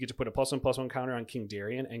white, you get to put a +1/+1 counter on King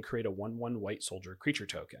Darien and create a 1/1 white soldier creature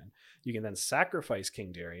token. You can then sacrifice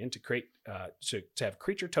King Darien to create to have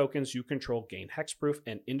creature tokens you control gain hexproof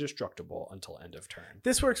and indestructible until end of turn.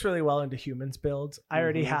 This works really well into humans builds. I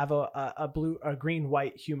already have a green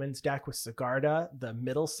white humans deck with Sigarda, the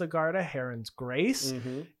middle Sigarda, Heron's Grace.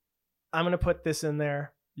 I'm going to put this in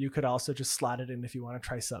there. You could also just slot it in if you want to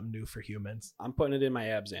try something new for humans. I'm putting it in my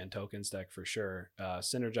Abzan tokens deck for sure.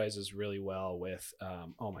 Synergizes really well with,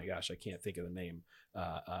 oh my gosh, I can't think of the name.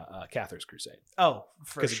 Cathar's Crusade. Oh,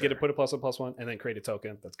 for sure. Because you get to put a +1/+1 and then create a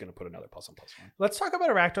token that's going to put another +1/+1. Let's talk about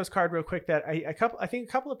a Rakdos card real quick that I think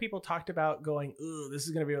a couple of people talked about going, ooh, this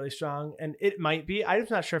is going to be really strong. And it might be. I'm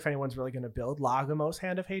not sure if anyone's really going to build. Lagomos,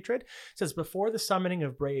 Hand of Hatred. It says, before the summoning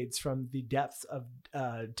of braids from the depths of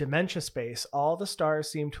Dementia space, all the stars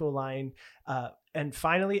seem to align and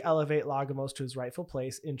finally elevate Lagomos to his rightful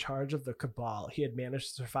place in charge of the Cabal. He had managed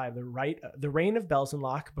to survive the reign of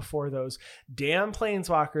Belzenlok before those damn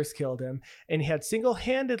planeswalkers killed him, and he had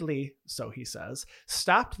single-handedly, so he says,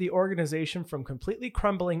 stopped the organization from completely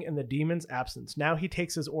crumbling in the demon's absence. Now he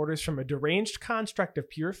takes his orders from a deranged construct of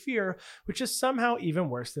pure fear, which is somehow even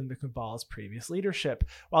worse than the Cabal's previous leadership.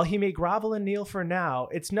 While he may grovel and kneel for now,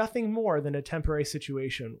 it's nothing more than a temporary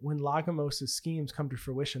situation. When Lagomos' schemes come to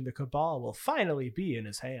fruition, the Cabal will finally be in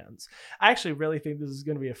his hands. I actually really think this is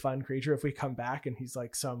going to be a fun creature if we come back and he's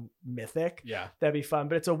like some mythic. Yeah. That'd be fun.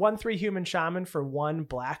 But it's a 1/3 human shaman for 1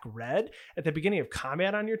 black-red. At the beginning of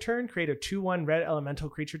combat on your turn, create a 2/1 red elemental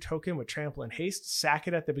creature token with trample and haste. Sack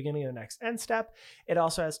it at the beginning of the next end step. It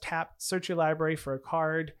also has tap, search your library for a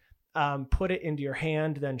card, put it into your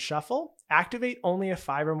hand, then shuffle. Activate only if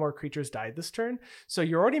 5 or more creatures died this turn. So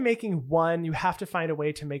you're already making 1. You have to find a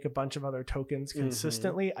way to make a bunch of other tokens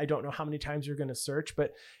consistently. I don't know how many times you're going to search,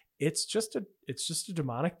 but it's just a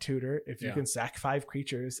demonic tutor if you can sack 5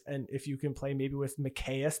 creatures, and if you can play maybe with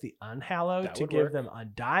Mikaeus the Unhallowed to give them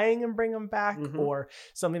Undying and bring them back, or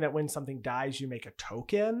something that when something dies you make a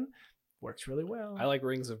token. Works really well. I like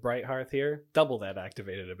Rings of Brighthearth here. Double that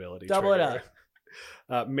activated ability. Double it up.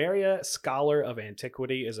 Maria, Scholar of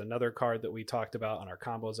Antiquity, is another card that we talked about on our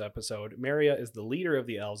combos episode. Maria is the leader of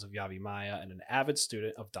the elves of Yavimaya and an avid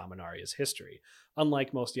student of Dominaria's history.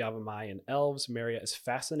 Unlike most Yavimayan elves, Maria is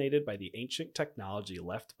fascinated by the ancient technology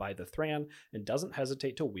left by the Thran and doesn't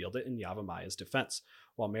hesitate to wield it in Yavimaya's defense.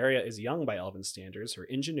 While Maria is young by elven standards, her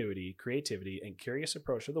ingenuity, creativity, and curious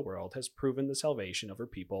approach to the world has proven the salvation of her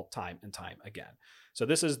people time and time again. So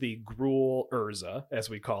this is the Gruul Urza, as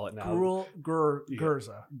we call it now.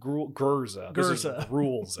 Gurza. Gurza. This is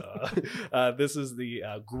Gruulza. This is the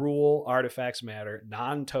Gruul Artifacts Matter,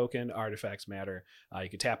 non-token Artifacts Matter. You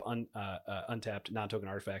can tap untapped non-token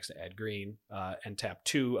artifacts to add green, and tap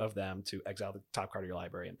 2 of them to exile the top card of your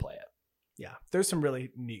library and play it. Yeah, there's some really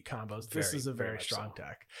neat combos. This is a very strong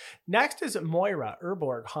deck. Next is Moira,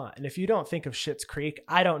 Urborg Haunt. And if you don't think of Schitt's Creek,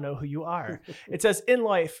 I don't know who you are. It says, in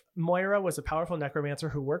life, Moira was a powerful necromancer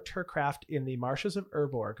who worked her craft in the marshes of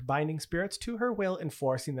Urborg, binding spirits to her will and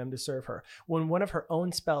forcing them to serve her. When one of her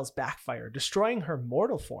own spells backfired, destroying her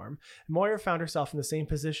mortal form, Moira found herself in the same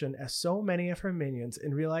position as so many of her minions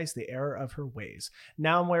and realized the error of her ways.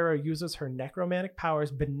 Now Moira uses her necromantic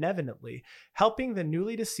powers benevolently, helping the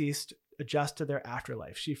newly deceased adjust to their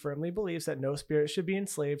afterlife. She firmly believes that no spirit should be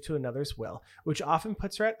enslaved to another's will, which often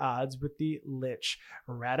puts her at odds with the Lich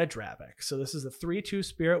Ratadravik. So this is a 3/2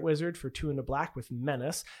 spirit wizard for 2 and a black with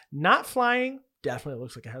menace. Not flying. Definitely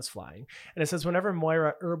looks like it has flying. And it says, whenever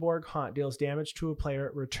Moira Urborg Haunt deals damage to a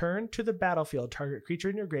player, return to the battlefield target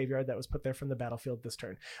creature in your graveyard that was put there from the battlefield this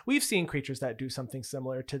turn. We've seen creatures that do something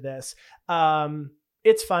similar to this.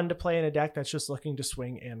 it's fun to play in a deck that's just looking to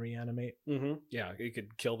swing and reanimate. Yeah, you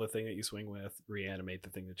could kill the thing that you swing with, reanimate the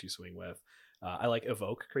thing that you swing with. I like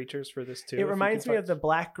evoke creatures for this too. It reminds me of the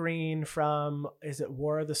black-green from, is it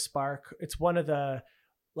War of the Spark? It's one of the,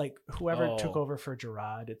 like, whoever took over for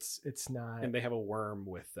Gerard. It's not. And they have a worm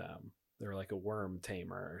with them. They're like a worm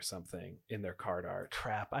tamer or something in their card art.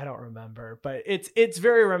 Crap, I don't remember. But it's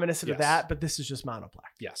very reminiscent of that, but this is just mono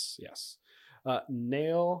black. Yes.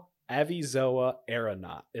 Nail Avizoa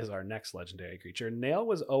Aeronaut is our next legendary creature. Nail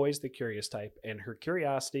was always the curious type, and her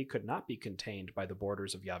curiosity could not be contained by the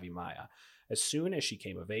borders of Yavimaya. As soon as she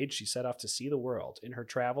came of age, she set off to see the world. In her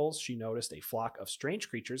travels, she noticed a flock of strange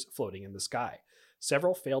creatures floating in the sky.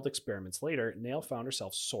 Several failed experiments later, Nail found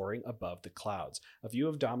herself soaring above the clouds, a view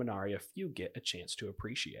of Dominaria few get a chance to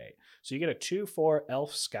appreciate. So you get a 2/4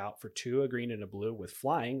 elf scout for 2, a green and a blue with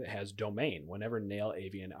flying that has domain. Whenever Nail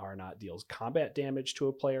Avian Aeronaut deals combat damage to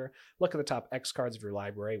a player, look at the top X cards of your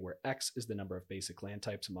library, where X is the number of basic land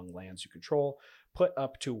types among lands you control. Put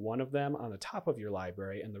up to 1 of them on the top of your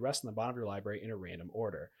library and the rest on the bottom of your library in a random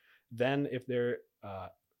order. Then if there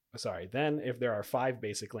are 5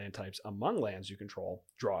 basic land types among lands you control,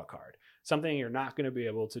 draw a card. Something you're not going to be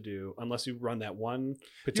able to do unless you run that one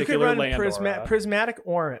particular land aura. Prismatic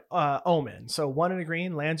Omen. So 1 and a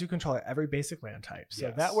green, lands you control at every basic land type.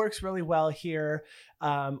 So that works really well here.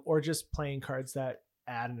 Or just playing cards that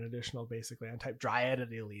add an additional basic land type. Dryad of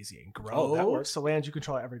the Elysian Grove. That works. So lands you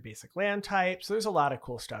control at every basic land type. So there's a lot of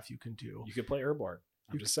cool stuff you can do. You could play Urborg.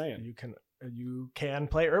 I'm just saying. You can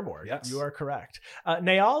play Urborg. Yes. You are correct.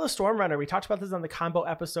 Naal the Stormrunner. We talked about this on the combo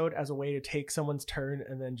episode as a way to take someone's turn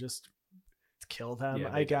and then just kill them,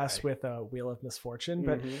 I guess, with a Wheel of Misfortune.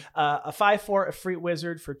 But a 5/4 Efreet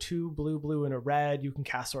Wizard for 2 blue, and a red. You can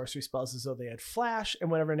cast sorcery spells as though they had flash.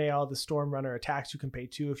 And whenever Naal the Stormrunner attacks, you can pay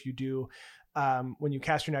 2. If you do, when you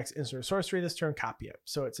cast your next instant or sorcery this turn, copy it.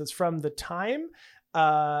 So it says, from the time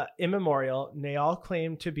immemorial, Naal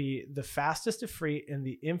claimed to be the fastest Efreet in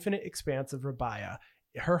the infinite expanse of Rabaya,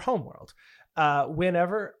 her homeworld. When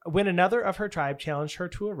another of her tribe challenged her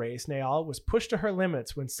to a race, Naal was pushed to her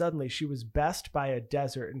limits when suddenly she was best by a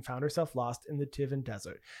desert and found herself lost in the Tivin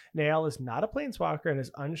Desert. Naal is not a planeswalker and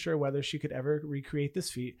is unsure whether she could ever recreate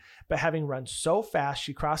this feat, but having run so fast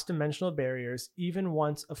she crossed dimensional barriers even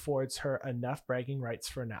once affords her enough bragging rights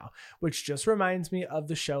for now, which just reminds me of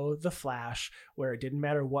the show The Flash, where it didn't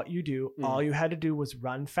matter what you do, all you had to do was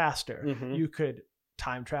run faster. You could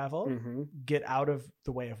time travel, get out of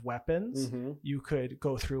the way of weapons. You could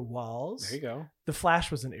go through walls. There you go. The Flash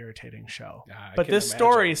was an irritating show, but this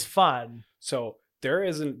story is fun. So there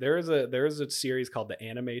is a series called The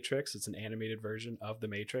Animatrix. It's an animated version of The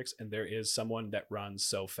Matrix, and there is someone that runs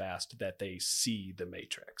so fast that they see the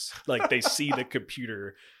Matrix, like they see the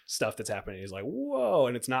computer stuff that's happening. He's like, whoa,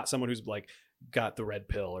 and it's not someone who's like got the red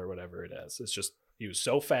pill or whatever it is. It's just he was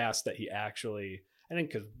so fast that he actually. I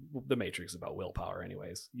think because the Matrix is about willpower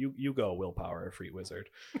anyways. You go willpower, Efreet Wizard.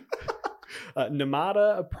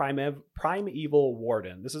 Namada Primeval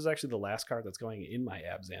Warden. This is actually the last card that's going in my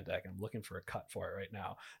Abzan deck. I'm looking for a cut for it right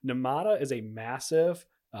now. Namada is a massive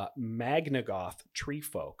Magnagoth tree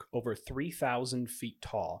folk over 3,000 feet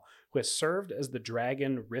tall who has served as the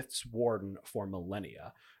dragon Rith's warden for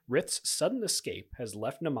millennia. Rith's sudden escape has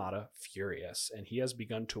left Namada furious, and he has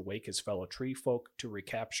begun to wake his fellow tree folk to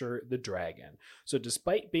recapture the dragon. So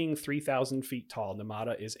despite being 3,000 feet tall,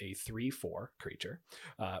 Namada is a 3/4 creature.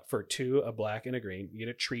 For 2, a black and a green, you get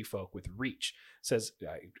a tree folk with reach. Says,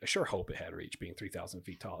 I sure hope it had reach being 3,000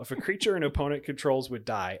 feet tall. If a creature an opponent controls would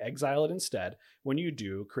die, exile it instead. When you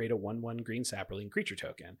do, create a 1/1 green sapling creature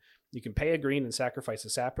token. You can pay a green and sacrifice a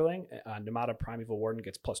sapling. Namada Primeval Warden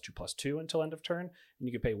gets +2/+2 until end of turn. And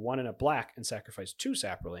you can pay 1 and a black and sacrifice 2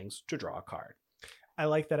 saplings to draw a card. I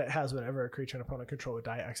like that it has whenever a creature an opponent control would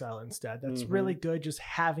die, exile instead. That's really good, just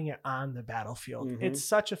having it on the battlefield. It's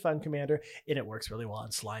such a fun commander, and it works really well on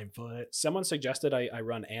Slimefoot. Someone suggested I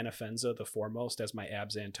run Anafenza the Foremost as my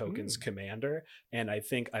Abzan tokens commander, and I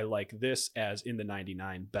think I like this as in the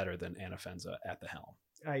 99 better than Anafenza at the helm.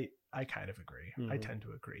 I kind of agree. I tend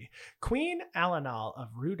to agree. Queen Alanal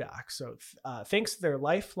of Rudak. So thanks to their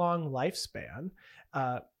lifelong lifespan,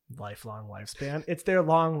 it's their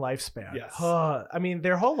long lifespan. Yes. I mean,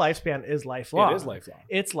 their whole lifespan is lifelong. It is lifelong.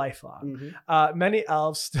 It's lifelong. Many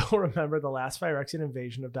elves still remember the last Phyrexian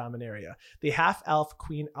invasion of Dominaria. The half-elf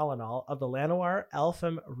Queen Alanal of the Llanowar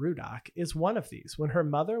Elfim Rudak is one of these. When her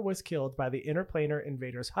mother was killed by the interplanar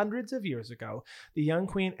invaders hundreds of years ago, the young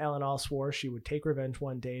Queen Alanal swore she would take revenge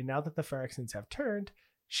one day. Now that the Phyrexians have turned,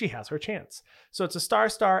 she has her chance. So it's a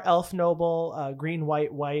star elf noble, green,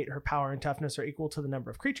 white, white. Her power and toughness are equal to the number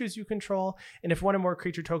of creatures you control. And if one or more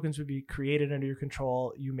creature tokens would be created under your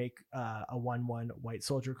control, you make a 1/1 white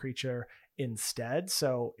soldier creature instead.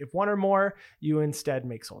 So if one or more, you instead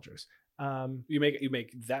make soldiers. You make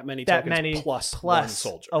that many tokens plus one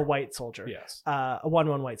soldier. A white soldier. Yes. A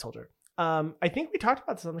 1/1 white soldier. I think we talked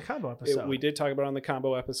about this on the combo episode. We did talk about it on the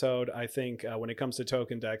combo episode. I think when it comes to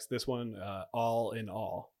token decks, this one, all in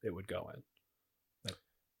all, it would go in.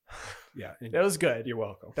 Yeah. That was good. You're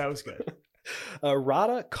welcome. That was good.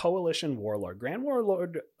 Rada Coalition Warlord. Grand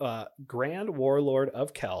Warlord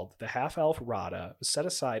of Keld, the half-elf Rada, set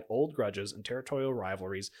aside old grudges and territorial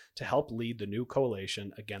rivalries to help lead the new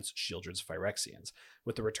coalition against Sheoldred's Phyrexians.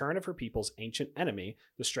 With the return of her people's ancient enemy,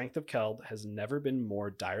 the strength of Keld has never been more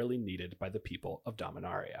direly needed by the people of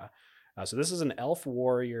Dominaria. So this is an elf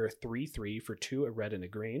warrior 3/3 for 2, a red and a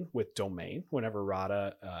green, with domain. Whenever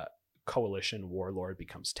Rada Coalition Warlord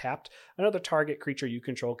becomes tapped, another target creature you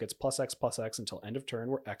control gets +X/+X until end of turn,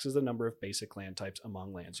 where X is the number of basic land types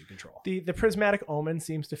among lands you control. The Prismatic Omen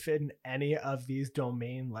seems to fit in any of these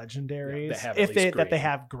domain legendaries that they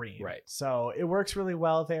have green. Right. So it works really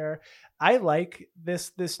well there. I like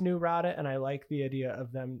this new Rada, and I like the idea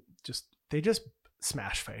of them they just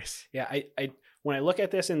smash face. Yeah, I when I look at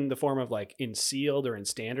this in the form of like in sealed or in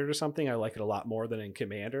standard or something, I like it a lot more than in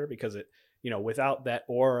commander, because it, without that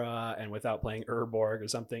aura and without playing Urborg or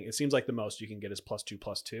something, it seems like the most you can get is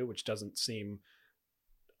 +2/+2, which doesn't seem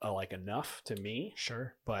like enough to me.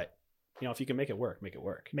 Sure. But, if you can make it work, make it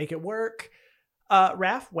work. Make it work.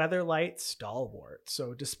 Raff Weatherlight Stalwart.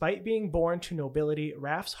 So despite being born to nobility,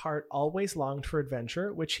 Raff's heart always longed for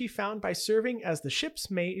adventure, which he found by serving as the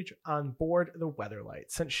ship's mage on board the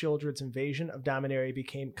Weatherlight. Since Sheoldred's invasion of Dominaria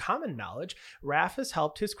became common knowledge, Raff has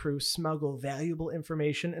helped his crew smuggle valuable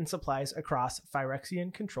information and supplies across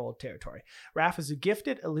Phyrexian-controlled territory. Raff is a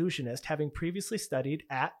gifted illusionist, having previously studied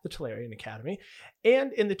at the Tolarian Academy,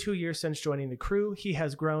 and in the 2 years since joining the crew, he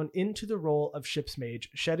has grown into the role of ship's mage,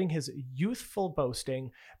 shedding his youthful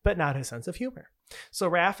boasting, but not his sense of humor. So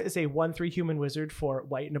Raff is a 1/3 human wizard for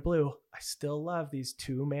white and a blue. I still love these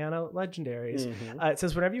 2-mana legendaries. Mm-hmm. It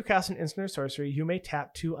says whenever you cast an instant or sorcery, you may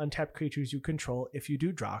tap 2 untapped creatures you control. If you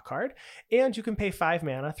do, draw a card. And you can pay 5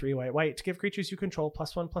 mana, 3 white, to give creatures you control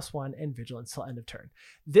 +1/+1 and vigilance till end of turn.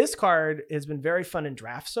 This card has been very fun in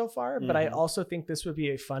draft so far, but I also think this would be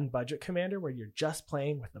a fun budget commander where you're just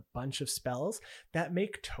playing with a bunch of spells that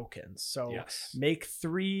make tokens. So make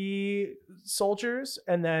 3 soldiers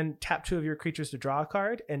and then tap 2 of your creatures to draw a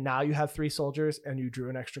card, and now you have 3 soldiers and you drew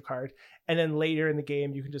an extra card. And then later in the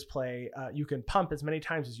game you can just play you can pump as many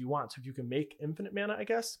times as you want. So if you can make infinite mana, I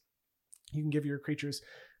guess you can give your creatures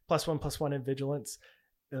 +1/+1 in vigilance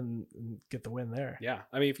and get the win there. Yeah,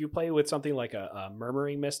 I mean, if you play with something like a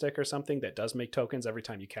Murmuring Mystic or something that does make tokens every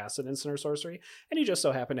time you cast an instant or sorcery, and you just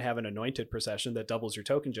so happen to have an Anointed Procession that doubles your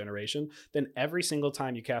token generation, then every single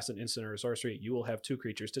time you cast an instant or sorcery, you will have 2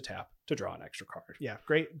 creatures to tap to draw an extra card. Yeah,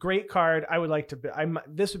 great card. I would like to.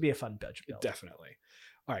 This would be a fun budget build. Definitely.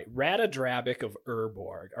 All right, Rada Drabik of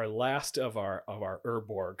Urborg, our last of our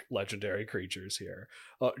Urborg legendary creatures here.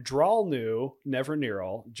 Drawl Nu, Never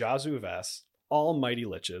Nearl, Jazu Ves, all mighty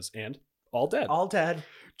liches, and all dead. All dead.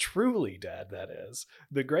 Truly dead, that is.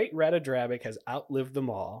 The great Rada Drabik has outlived them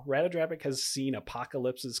all. Rada Drabik has seen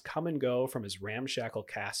apocalypses come and go from his ramshackle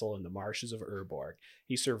castle in the marshes of Urborg.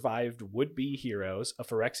 He survived would-be heroes, a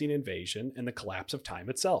Phyrexian invasion, and the collapse of time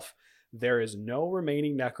itself. There is no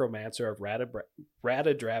remaining necromancer of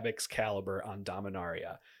Rada Drabik's caliber on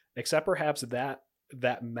Dominaria, except perhaps that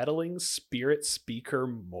meddling spirit speaker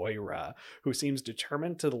Moira, who seems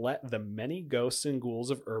determined to let the many ghosts and ghouls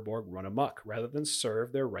of Urborg run amok rather than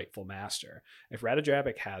serve their rightful master. If Rada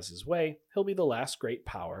Drabik has his way, he'll be the last great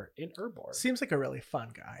power in Urborg. Seems like a really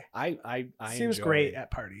fun guy. I seems great at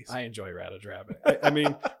parties. I enjoy Rada Drabik. I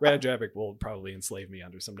mean, Rada Drabik will probably enslave me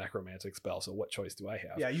under some necromantic spell, so what choice do I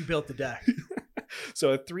have? Yeah, you built the deck.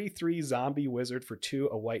 So a 3/3 zombie wizard for 2,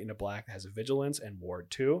 a white and a black, that has a vigilance and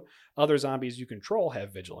ward 2. Other zombies you control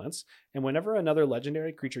have vigilance. And whenever another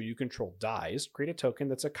legendary creature you control dies, create a token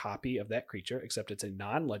that's a copy of that creature, except it's a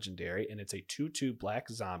non-legendary and it's a 2/2 black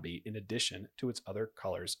zombie in addition to its other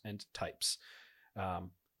colors and types.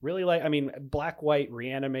 Really like, I mean, black-white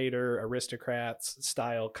reanimator, aristocrats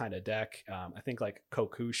style kind of deck. I think like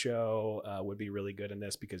Kokusho would be really good in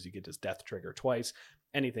this because you get this death trigger twice.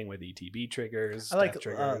 Anything with ETB triggers. I like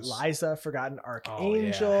Liza, Forgotten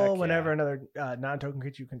Archangel. Whenever another non-token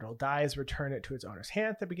creature you control dies, return it to its owner's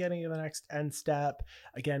hand at the beginning of the next end step.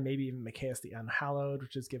 Again, maybe even Mikaeus the Unhallowed,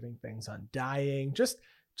 which is giving things undying. Just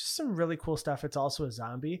Just some really cool stuff. It's also a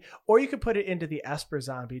zombie, or you could put it into the Esper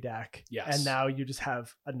zombie deck. Yes. And now you just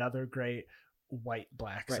have another great white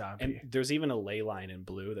black zombie. And there's even a ley line in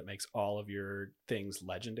blue that makes all of your things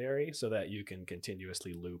legendary so that you can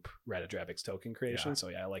continuously loop Ratadravic's token creation. So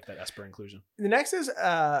I like that Esper inclusion. The next is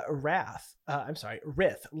Rith,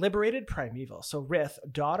 Liberated Primeval. So Rith,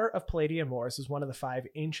 daughter of Palladium Mors, is one of the 5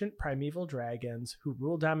 ancient primeval dragons who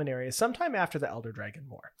ruled Dominaria sometime after the Elder Dragon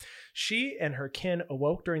War. She and her kin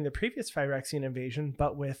awoke during the previous Phyrexian invasion,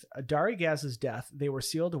 but with Darigaz's death, they were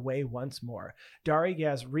sealed away once more.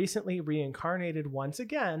 Darigaz recently reincarnated once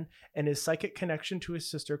again, and his psychic connection to his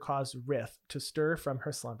sister caused Rith to stir from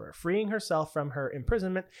her slumber. Freeing herself from her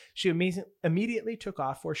imprisonment, she immediately took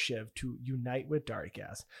off for Shiv to unite with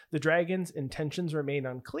Darigaz. The dragon's intentions remain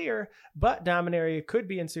unclear, but Dominaria could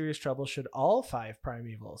be in serious trouble should all 5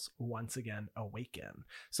 primevals once again awaken.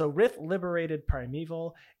 So Rith Liberated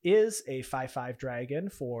Primeval is a 5/5 dragon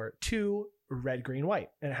for 2 red, green, white,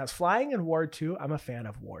 and it has flying and ward 2. I'm a fan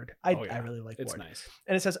of ward. I really like ward. It's nice.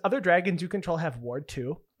 And it says other dragons you control have ward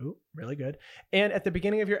 2. Ooh, really good. And at the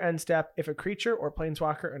beginning of your end step, if a creature or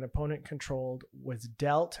planeswalker an opponent controlled was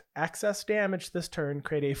dealt excess damage this turn,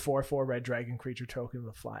 create a 4/4 red dragon creature token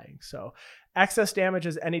with flying. So excess damage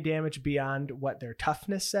is any damage beyond what their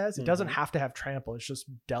toughness says. It doesn't have to have trample. It's just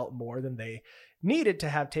dealt more than they needed to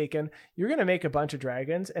have taken. You're going to make a bunch of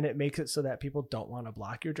dragons, and it makes it so that people don't want to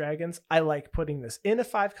block your dragons. I like putting this in a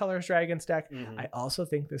 5 colors dragons deck. I also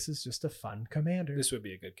think this is just a fun commander. This would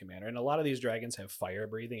be a good commander. And a lot of these dragons have fire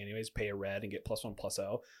breathing anyways, pay a red and get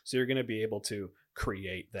 +1/+0. So you're going to be able to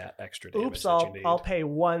create that extra damage. I'll pay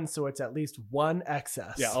 1, so it's at least 1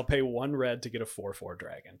 excess. Yeah, I'll pay 1 red to get a 4/4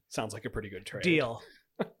 dragon. Sounds like a pretty good trade. Deal.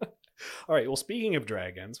 All right, well, speaking of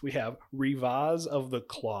dragons, we have Rivaz of the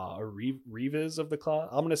Claw, or Reviz of the Claw.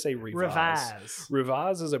 I'm going to say Rivaz.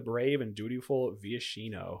 Rivaz is a brave and dutiful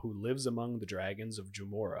Viashino who lives among the dragons of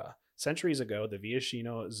Jumura. Centuries ago, the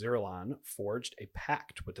Viashino Zirlan forged a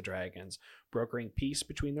pact with the dragons, brokering peace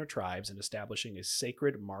between their tribes and establishing a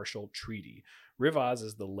sacred martial treaty. Rivaz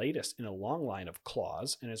is the latest in a long line of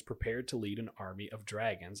claws and is prepared to lead an army of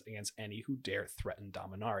dragons against any who dare threaten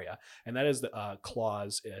Dominaria. And that is the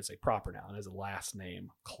Claus as a proper noun, as a last name,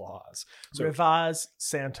 Claus. So Rivaz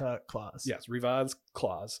Santa Claus. Yes, Rivaz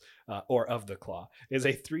Claus, or of the Claw, is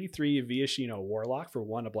a 3/3 Viashino warlock for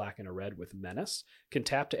 1, a black and a red with menace. Can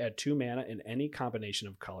tap to add 2 mana in any combination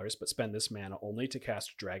of colors, but spend this mana only to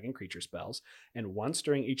cast dragon creature spells. And once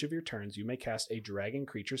during each of your turns, you may cast a dragon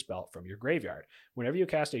creature spell from your graveyard. Whenever you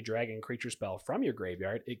cast a dragon creature spell from your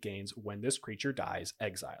graveyard, it gains when this creature dies,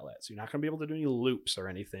 exile it. So you're not going to be able to do any loops or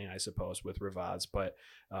anything, I suppose, with Rivaz, but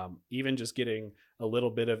even just getting a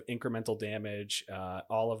little bit of incremental damage.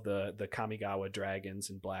 All of the Kamigawa dragons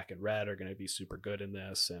in black and red are going to be super good in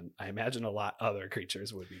this, and I imagine a lot other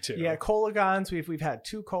creatures would be too. Yeah, Kolagons. We've had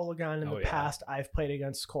 2 Kolagon in the past. I've played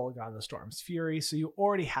against Kolagon the Storm's Fury, so you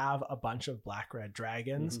already have a bunch of black-red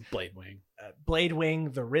dragons. Bladewing.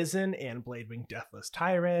 Bladewing the Risen and Bladewing Deathless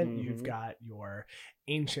Tyrant. You've got your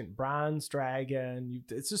Ancient Bronze Dragon.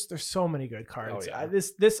 It's just, there's so many good cards.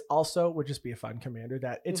 This also would just be a fun commander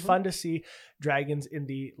that it's fun to see dragons in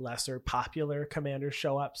the lesser popular commanders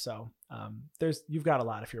show up. So you've got a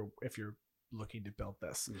lot if you're looking to build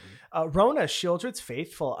this. Rona, Shieldred's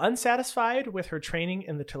faithful. Unsatisfied with her training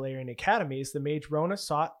in the Tolarian academies, the mage Rona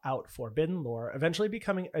sought out forbidden lore, eventually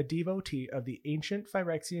becoming a devotee of the ancient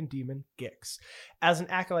Phyrexian demon Gix. As an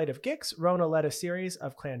acolyte of Gix, Rona led a series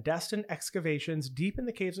of clandestine excavations deep in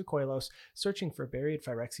the caves of Koilos, searching for buried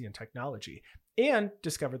Phyrexian technology, and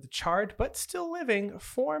discovered the charred but still living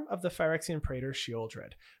form of the Phyrexian praetor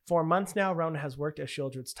Shieldred. For months now, Rona has worked as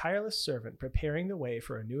Shieldred's tireless servant, preparing the way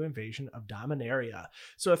for a new invasion of Dominaria.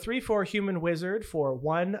 So a 3/4 human wizard for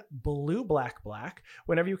 1 blue-black-black.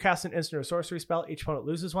 Whenever you cast an instant or sorcery spell, each opponent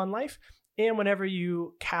loses 1 life. And whenever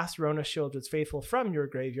you cast Rona Shieldred's Faithful from your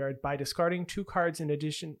graveyard by discarding 2 cards in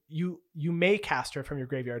addition, you may cast her from your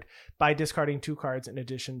graveyard by discarding 2 cards in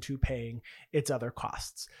addition to paying its other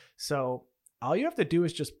costs. So all you have to do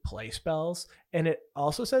is just play spells, and it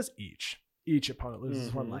also says each opponent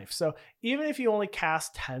loses 1 life. So even if you only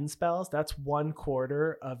cast 10 spells, that's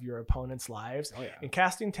 1/4 of your opponent's lives. And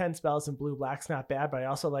casting 10 spells in blue-black's not bad, but I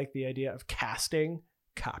also like the idea of casting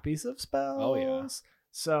copies of spells.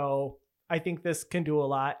 So I think this can do a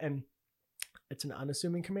lot, and it's an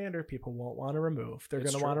unassuming commander people won't want to remove. They're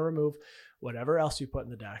going to want to remove whatever else you put in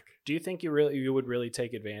the deck. Do you think you would really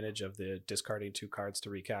take advantage of the discarding 2 cards to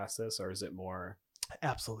recast this, or is it more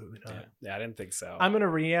Absolutely not. Yeah, I didn't think so. I'm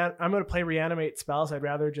gonna play reanimate spells. I'd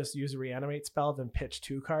rather just use a reanimate spell than pitch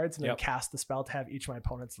 2 cards and then cast the spell to have each of my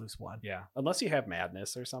opponents lose 1. Yeah, unless you have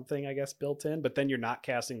madness or something, I guess, built in. But then you're not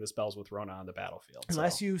casting the spells with Rona on the battlefield.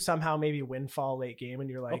 Unless you somehow maybe windfall late game and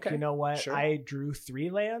you're like, you know what? Sure. I drew 3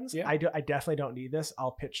 lands. Yeah. I definitely don't need this.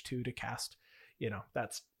 I'll pitch 2 to cast.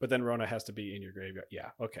 That's. But then Rona has to be in your graveyard. Yeah.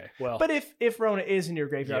 Okay. Well. But if Rona is in your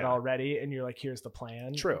graveyard already, and you're like, here's the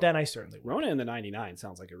plan. True. Then I certainly would. Rona in the 99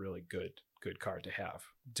 sounds like a really good card to have,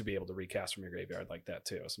 to be able to recast from your graveyard like that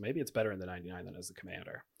too. So maybe it's better in the 99 than as the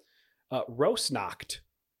commander. Rosnacht.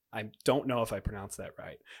 I don't know if I pronounced that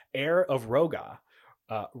right. Heir of Roga.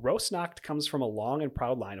 Rosnacht comes from a long and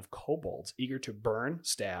proud line of kobolds eager to burn,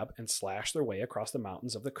 stab, and slash their way across the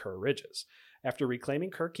mountains of the Kerr Ridges. After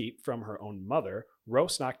reclaiming Kerr Keep from her own mother,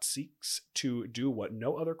 Rosnacht seeks to do what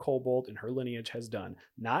no other kobold in her lineage has done,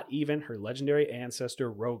 not even her legendary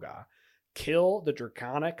ancestor Roga. Kill the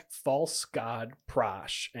draconic false god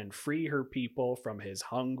Prash and free her people from his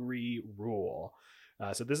hungry rule.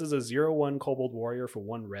 So this is a 0/1 Kobold Warrior for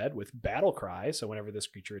 1 red with Battle Cry. So whenever this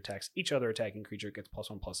creature attacks each other attacking creature, it gets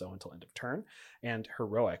 +1/+0 until end of turn. And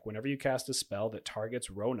Heroic. Whenever you cast a spell that targets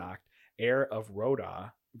Ronacht, Heir of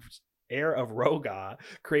Roga,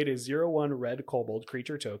 create a 0/1 red kobold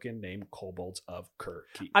creature token named Kobolds of Kerr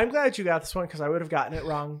Keep. I'm glad you got this one because I would have gotten it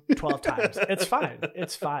wrong 12 times. It's fine.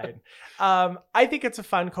 It's fine. I think it's a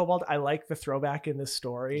fun kobold. I like the throwback in this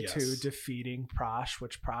story to defeating Prash,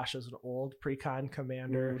 which Prash is an old precon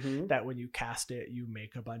commander that when you cast it, you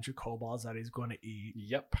make a bunch of kobolds that he's going to eat.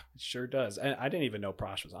 Yep, it sure does. And I didn't even know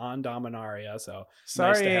Prash was on Dominaria, so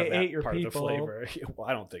sorry, nice to have I that ate your part people. of the flavor. Well,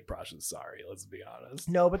 I don't think Prash is sorry, let's be honest.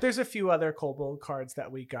 No, but there's a few other kobold cards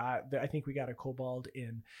that we got. I think we got a kobold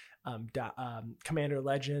in Commander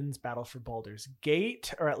Legends Battle for Baldur's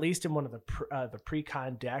Gate, or at least in one of the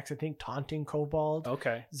pre-con decks. I think Taunting Kobold.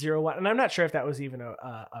 Okay. 0/1, and I'm not sure if that was even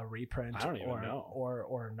a reprint. I don't even know.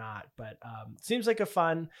 or not. But seems like a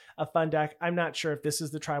fun deck. I'm not sure if this is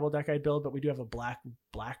the tribal deck I'd build, but we do have a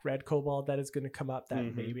black red kobold that is going to come up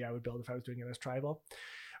that maybe I would build if I was doing it as tribal.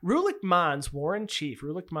 Rulik Mons, Warren Chief,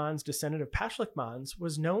 Rulik Mons, descendant of Pashlik Mons,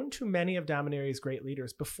 was known to many of Dominaria's great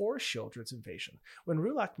leaders before Sheoldred's invasion. When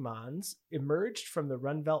Rulik Mons emerged from the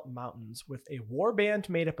Runvelt Mountains with a warband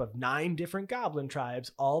made up of 9 different goblin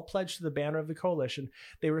tribes, all pledged to the banner of the coalition,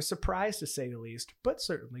 they were surprised to say the least, but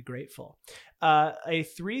certainly grateful. A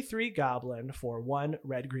 3/3 goblin for 1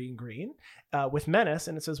 red-green-green with menace,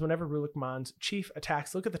 and it says whenever Rulik Mons Chief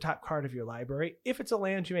attacks, look at the top card of your library. If it's a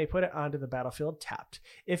land, you may put it onto the battlefield tapped.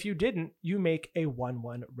 If you didn't, you make a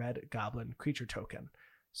 1/1 red goblin creature token.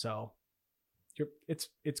 So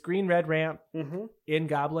it's green-red ramp in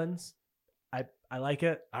goblins. I like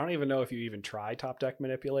it. I don't even know if you even try top deck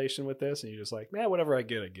manipulation with this, and you're just like, man, whatever I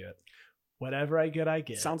get, I get. Whatever I get, I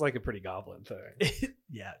get. Sounds like a pretty goblin thing.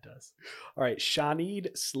 Yeah, it does. All right,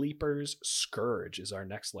 Shanid Sleeper's Scourge is our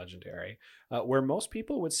next legendary. Where most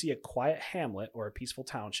people would see a quiet hamlet or a peaceful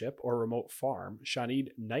township or a remote farm,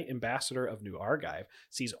 Shanid, Knight Ambassador of New Argive,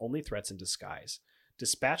 sees only threats in disguise.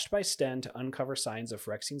 Dispatched by Sten to uncover signs of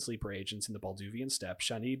Phyrexian sleeper agents in the Balduvian steppes,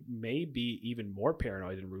 Shanid may be even more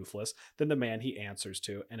paranoid and ruthless than the man he answers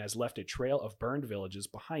to, and has left a trail of burned villages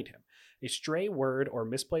behind him. A stray word or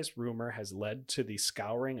misplaced rumor has led to the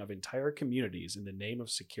scouring of entire communities in the name of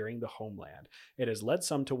securing the homeland. It has led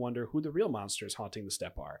some to wonder who the real monsters haunting the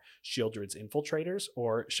steppe are, Sheoldred's infiltrators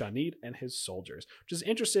or Shanid and his soldiers, which is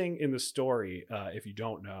interesting in the story, if you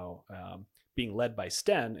don't know. Being led by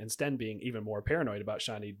Sten, and Sten being even more paranoid about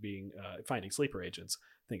Shanid being finding sleeper agents,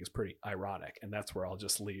 I think is pretty ironic, and that's where I'll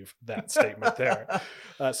just leave that statement there.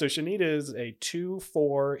 So Shanid is a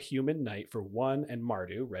 2/4 human knight for 1 and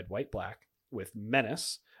Mardu, red, white, black, with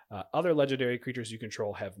menace. Other legendary creatures you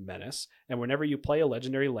control have menace, and whenever you play a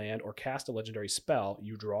legendary land or cast a legendary spell,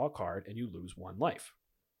 you draw a card and you lose 1 life.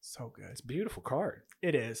 So good. It's a beautiful card.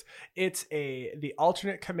 It is. It's the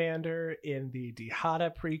alternate commander in the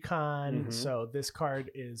Dihada precon. So this card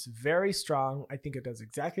is very strong. I think it does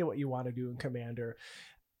exactly what you want to do in commander.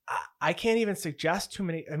 I can't even suggest too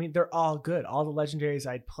many. I mean, they're all good. All the legendaries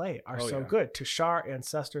I'd play are good. Tashar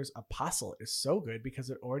Ancestor's Apostle is so good because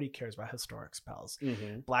it already cares about historic spells.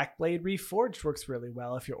 Blackblade Reforged works really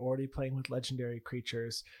well if you're already playing with legendary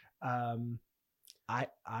creatures.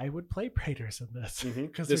 I would play Praetors in this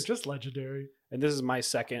because they're just legendary. And this is my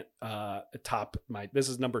second this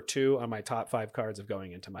is number 2 on my top 5 cards of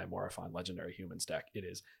going into my Morophon Legendary Humans deck. It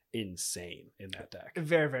is insane in that deck.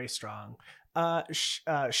 Very, very strong.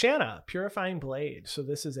 Shanna, Purifying Blade. So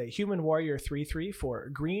this is a human warrior 3/3 for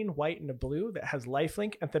green, white, and a blue that has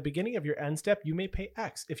lifelink. At the beginning of your end step, you may pay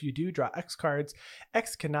X. If you do, draw X cards.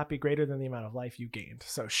 X cannot be greater than the amount of life you gained.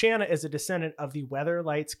 So Shanna is a descendant of the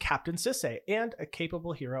Weatherlight's Captain Sisay and a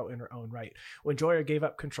capable hero in her own right. When Joyer gave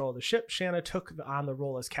up control of the ship, Shanna took on the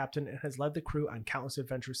role as captain and has led the crew on countless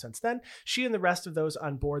adventures since then. She and the rest of those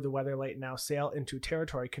on board the Weatherlight now sail into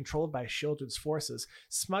territory controlled by Sheoldred's forces,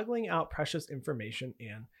 smuggling out precious information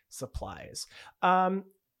and supplies.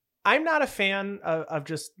 I'm not a fan of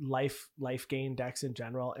just life gain decks in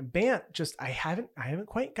general, and Bant I haven't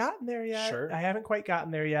quite gotten there yet. Sure. I haven't quite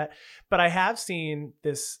gotten there yet, but I have seen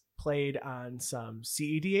this played on some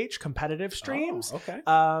CEDH competitive streams. Oh, okay.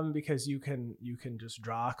 Because you can just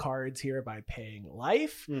draw cards here by paying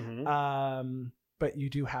life. Mm-hmm. But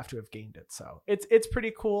you do have to have gained it. So it's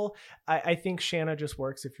pretty cool. I think Shanna just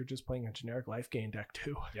works if you're just playing a generic life gain deck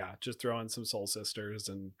too. Yeah, just throw in some Soul Sisters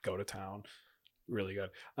and go to town. Really good.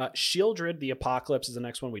 Sheoldred the Apocalypse is the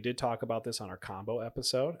next one. We did talk about this on our combo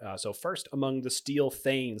episode. So first, among the steel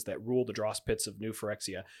thanes that rule the dross pits of New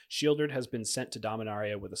Phyrexia, Sheoldred has been sent to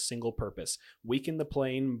Dominaria with a single purpose: weaken the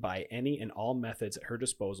plane by any and all methods at her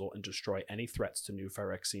disposal and destroy any threats to New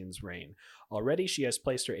Phyrexian's reign. Already, she has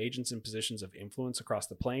placed her agents in positions of influence across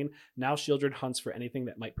the plane. Now Sheoldred hunts for anything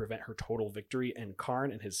that might prevent her total victory, and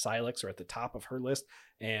Karn and his Sylex are at the top of her list.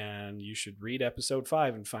 And you should read episode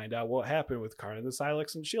 5 and find out what happened with Karn and the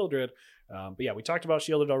Sylex and Sheoldred. But yeah, we talked about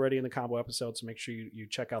Sheoldred already in the combo episode, so make sure you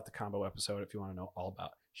check out the combo episode if you want to know all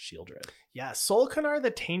about Sheoldred. Yeah, Solkanar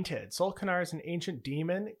the Tainted. Solkanar is an ancient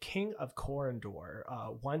demon, king of Corondor.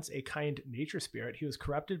 Once a kind nature spirit, he was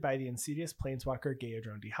corrupted by the insidious planeswalker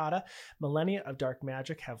Gaedron Dihada. Millennia of dark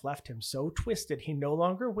magic have left him so twisted he no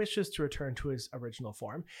longer wishes to return to his original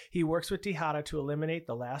form. He works with Dihada to eliminate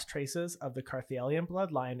the last traces of the Carthalian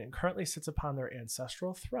bloodline and currently sits upon their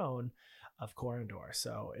ancestral throne of Corondor.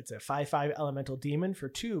 So it's a 5/5 elemental demon for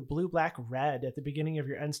 2 blue, black, red. At the beginning of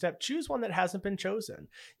your end step, choose one that hasn't been chosen.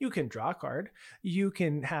 You can draw a card. You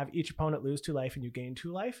can have each opponent lose 2 life and you gain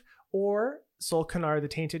 2 life. Or Solkanar the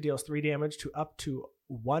Tainted deals 3 damage to up to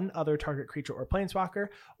 1 other target creature or planeswalker.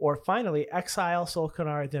 Or finally, exile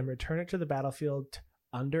Solkanar, then return it to the battlefield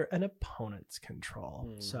under an opponent's control.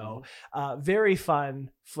 Mm-hmm. So very fun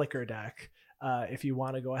flicker deck. If you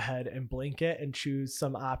want to go ahead and blink it and choose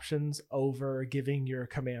some options over giving your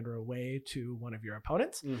commander away to one of your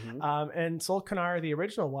opponents. Mm-hmm. And Solkanar, the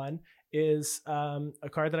original one, is a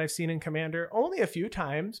card that I've seen in Commander only a few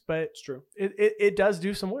times, but it's true. It does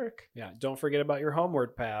do some work. Yeah, don't forget about your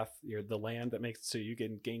Homeward Path, the land that makes it so you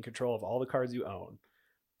can gain control of all the cards you own,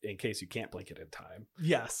 in case you can't blink it in time.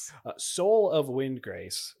 Yes. Soul of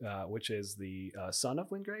Windgrace, which is the son of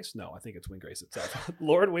Windgrace? No, I think it's Windgrace itself.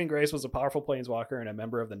 Lord Windgrace was a powerful planeswalker and a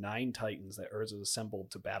member of the 9 Titans that Urza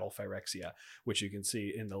assembled to battle Phyrexia, which you can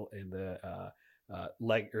see in the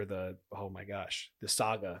the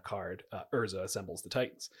Saga card. Urza assembles the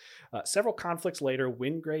Titans. Several conflicts later,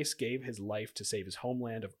 Windgrace gave his life to save his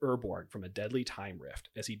homeland of Urborg from a deadly time rift.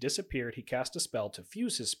 As he disappeared, he cast a spell to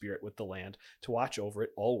fuse his spirit with the land to watch over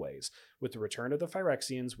it always. With the return of the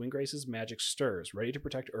Phyrexians, Windgrace's magic stirs, ready to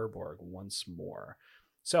protect Urborg once more.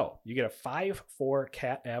 So you get a 5/4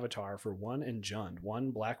 cat avatar for 1 and Jund,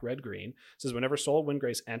 1 black, red, green. It says whenever Soul of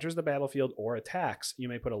Windgrace enters the battlefield or attacks, you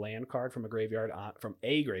may put a land card from a graveyard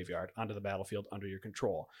onto the battlefield under your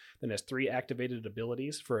control. Then has 3 activated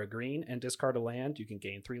abilities. For a green and discard a land, you can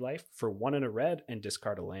gain 3 life. For 1 and a red and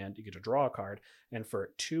discard a land, you get to draw a card. And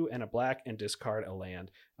for 2 and a black and discard a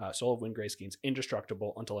land, Soul of Windgrace gains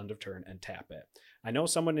indestructible until end of turn and tap it. I know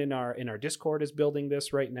someone in our Discord is building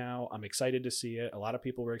this right now. I'm excited to see it. A lot of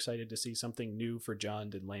people were excited to see something new for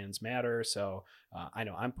Jund and Lands Matter. So I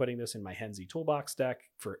know I'm putting this in my Henzi Toolbox deck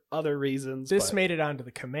for other reasons. This made it onto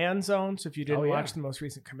the Command Zone. So if you didn't watch the most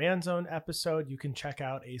recent Command Zone episode, you can check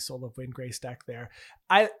out a Soul of Windgrace deck there.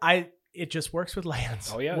 It just works with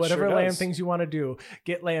lands. Oh, yeah. Whatever sure land does. things you want to do.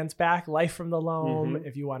 Get lands back, life from the loam. Mm-hmm.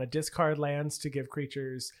 If you want to discard lands to give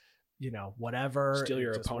creatures, whatever. Steal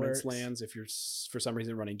your opponent's lands if you're for some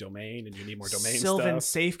reason running domain and you need more domain Sylvan stuff.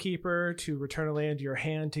 Safekeeper to return a land to your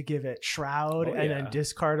hand to give it Shroud then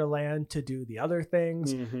discard a land to do the other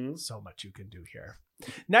things. Mm-hmm. So much you can do here.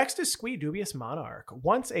 Next is Squee, Dubious Monarch.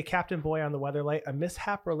 Once a captain boy on the Weatherlight, a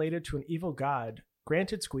mishap related to an evil god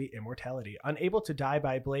granted Squee immortality. Unable to die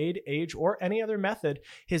by blade, age, or any other method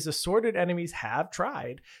his assorted enemies have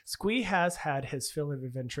tried, Squee has had his fill of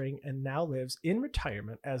adventuring and now lives in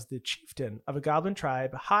retirement as the chieftain of a goblin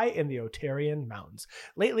tribe high in the Otarian Mountains.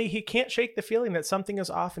 Lately, he can't shake the feeling that something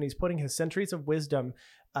is off and he's putting his centuries of wisdom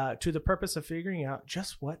to the purpose of figuring out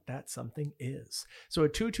just what that something is. So a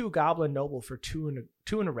 2/2 Goblin Noble for 2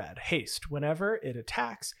 and a red. Haste. Whenever it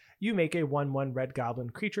attacks, you make a 1/1 red goblin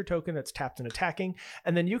creature token that's tapped and attacking,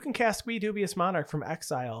 and then you can cast Squee Dubious Monarch from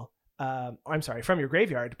exile. From your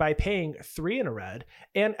graveyard by paying 3 and a red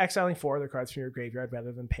and exiling 4 other cards from your graveyard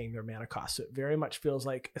rather than paying their mana cost. So it very much feels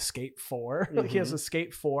like Escape 4. Mm-hmm. Like he has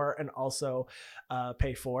Escape 4 and also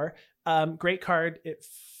pay 4. Great card. It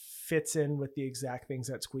fits in with the exact things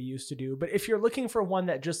that Squee used to do. But if you're looking for one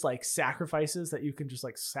that just like sacrifices that you can just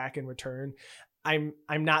like sack and return, I'm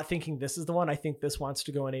not thinking this is the one. I think this wants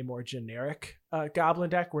to go in a more generic goblin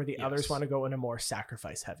deck where the others want to go in a more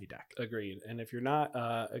sacrifice heavy deck. Agreed. And if you're not,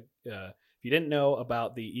 if you didn't know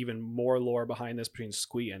about the even more lore behind this between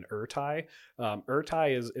Squee and Urtai,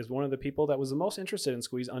 Urtai is one of the people that was the most interested in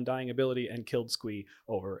Squee's Undying ability and killed Squee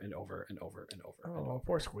over and over and over and over. Oh, and over.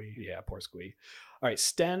 Poor Squee. Yeah, poor Squee. All right,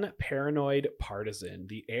 Sten, Paranoid Partisan,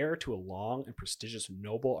 the heir to a long and prestigious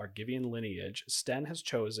noble Argivian lineage, Sten has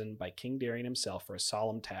chosen by King Darien himself for a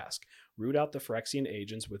solemn task: root out the Phyrexian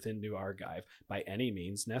agents within New Argive by any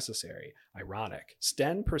means necessary. Ironic.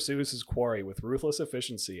 Sten pursues his quarry with ruthless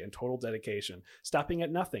efficiency and total dedication, stopping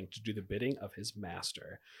at nothing to do the bidding of his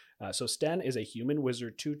master. So Sten is a human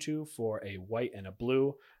wizard 2/2 for a white and a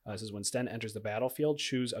blue. This is when Sten enters the battlefield,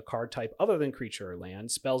 choose a card type other than creature or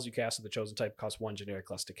land. Spells you cast of the chosen type cost 1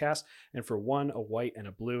 generic less to cast. And for 1, a white and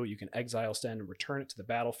a blue, you can exile Sten and return it to the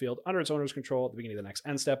battlefield under its owner's control at the beginning of the next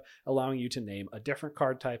end step, allowing you to name a different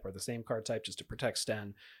card type or the same card type just to protect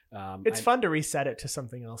Sten. It's fun to reset it to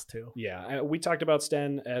something else too. Yeah, we talked about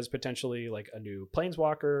Sten as potentially like a new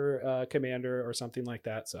Planeswalker commander or something like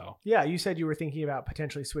that. So yeah, you said you were thinking about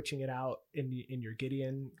potentially switching it out in your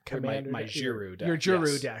Gideon commander, my Giroux deck. Your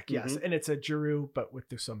Giroux yes. deck, yes, and it's a Giroux, but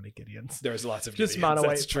there's so many Gideons. There's lots of just Gideons, mono white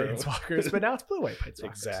that's true. Planeswalkers, but now it's blue white Planeswalkers.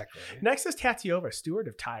 Exactly. Next is Tatiova, Steward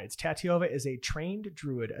of Tides. Tatiova is a trained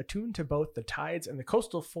druid attuned to both the tides and the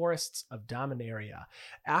coastal forests of Dominaria.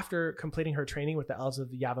 After completing her training with the elves of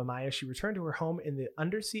the Yavimaya, she returned to her home in the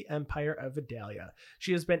undersea empire of Vidalia.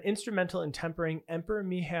 She has been instrumental in tempering Emperor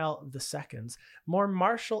Mihail II's more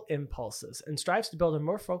martial impulses and strives to build a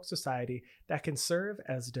more folk society that can serve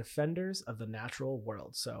as defenders of the natural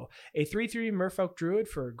world. So a 3/3 merfolk druid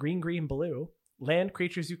for green blue. Land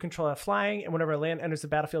creatures you control have flying, and whenever a land enters the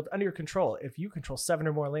battlefield under your control, if you control 7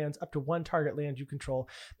 or more lands, up to 1 target land you control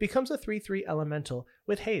becomes a 3/3 elemental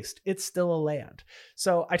with haste. It's still a land.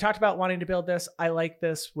 So I talked about wanting to build this. I like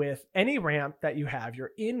this with any ramp that you have.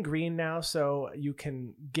 You're in green now, so you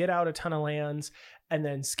can get out a ton of lands, and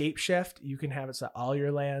then scape shift. You can have it so all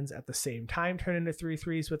your lands at the same time turn into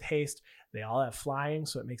 3/3s with haste. They all have flying,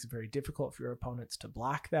 so it makes it very difficult for your opponents to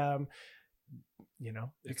block them. You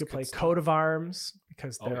know, you could play Coat of Arms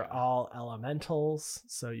because they're all elementals.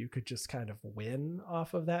 So you could just kind of win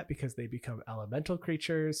off of that because they become elemental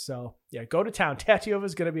creatures. So yeah, go to town. Tatiova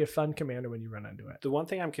is going to be a fun commander when you run into it. The one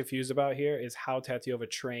thing I'm confused about here is how Tatiova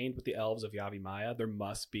trained with the elves of Yavimaya. There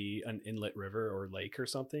must be an inlet river or lake or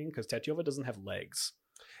something because Tatiova doesn't have legs.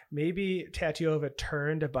 Maybe Tatiova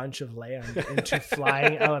turned a bunch of land into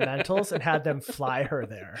flying elementals and had them fly her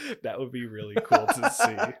there. That would be really cool to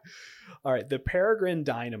see. All right, the Peregrine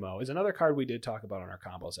Dynamo is another card we did talk about on our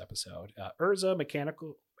combos episode. Urza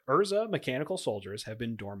mechanical soldiers have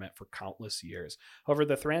been dormant for countless years. However,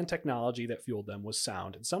 the Thran technology that fueled them was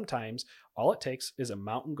sound, and sometimes all it takes is a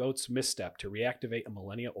mountain goat's misstep to reactivate a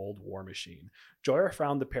millennia-old war machine. Joyer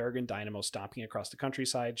found the Peregrine Dynamo stomping across the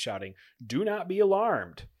countryside, shouting, "Do not be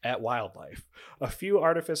alarmed," at wildlife. A few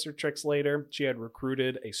artificer tricks later, she had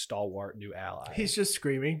recruited a stalwart new ally. He's just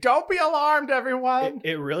screaming, "Don't be alarmed, everyone!"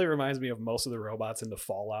 It really reminds me of most of the robots in the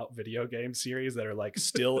Fallout video game series that are like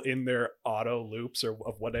still in their auto loops or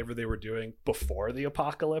of whatever they were doing before the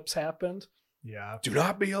apocalypse happened. Yeah. Do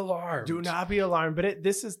not be alarmed. Do not be alarmed. But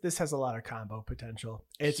this has a lot of combo potential.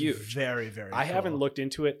 It's huge. Very, very I cool. haven't looked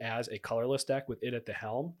into it as a colorless deck with it at the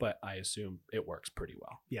helm, but I assume it works pretty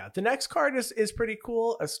well. Yeah. The next card is pretty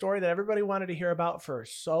cool. A story that everybody wanted to hear about for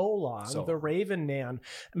so long. The Raven Man,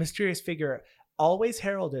 a mysterious figure always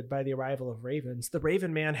heralded by the arrival of ravens. The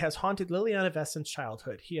Raven Man has haunted Liliana Vess since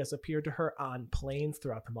childhood. He has appeared to her on planes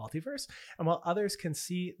throughout the multiverse, and while others can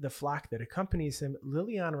see the flock that accompanies him,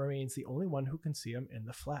 Liliana remains the only one who can see him in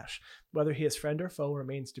the flesh. Whether he is friend or foe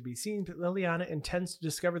remains to be seen, but Liliana intends to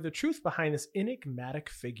discover the truth behind this enigmatic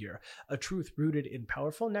figure, a truth rooted in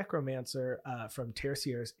powerful necromancer from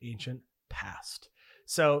Tercier's ancient past.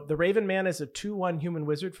 So the Raven Man is a 2/1 human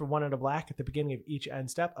wizard for 1 and a black at the beginning of each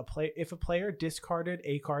end step. If a player discarded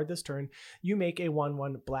a card this turn, you make a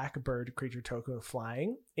 1/1 black bird creature token with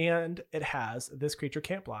flying, and it has this creature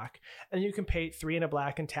can't block. And you can pay 3 and a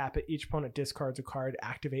black and tap it. Each opponent discards a card,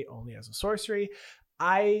 activate only as a sorcery.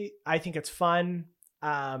 I think it's fun.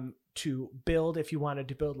 To build if you wanted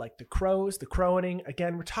to build like the crows, the crowaning.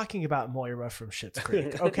 Again, we're talking about Moira from Schitt's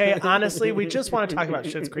Creek. Okay, honestly, we just want to talk about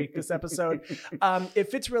Schitt's Creek this episode. It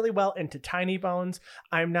fits really well into Tiny Bones.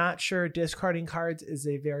 I'm not sure discarding cards is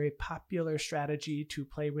a very popular strategy to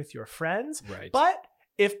play with your friends. Right. But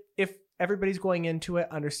if everybody's going into it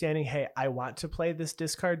understanding, hey, I want to play this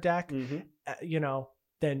discard deck,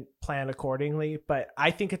 then plan accordingly. But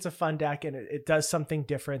I think it's a fun deck, and it does something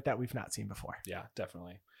different that we've not seen before. Yeah,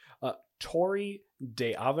 definitely. Tori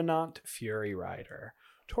de Avenant Fury Rider.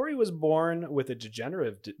 Tori was born with a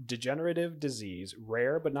degenerative disease,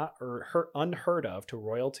 rare but not unheard of to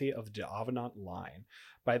royalty of the de Avenant line.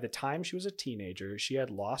 By the time she was a teenager, she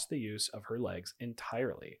had lost the use of her legs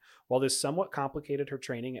entirely. While this somewhat complicated her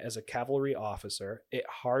training as a cavalry officer, it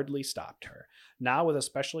hardly stopped her. Now, with a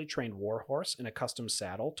specially trained warhorse and a custom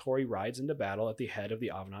saddle, Tori rides into battle at the head of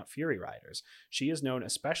the Avenant Fury Riders. She is known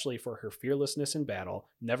especially for her fearlessness in battle,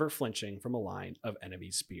 never flinching from a line of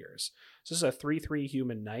enemy spears. So this is a 3/3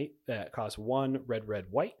 human knight that costs 1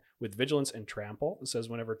 red, white with vigilance and trample. It says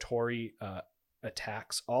whenever Tori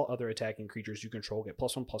attacks, all other attacking creatures you control get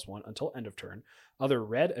 +1/+1 until end of turn. Other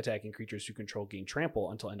red attacking creatures you control gain trample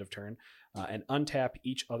until end of turn, and untap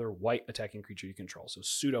each other white attacking creature you control. So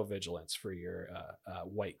pseudo vigilance for your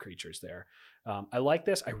white creatures there. I like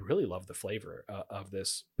this. I really love the flavor of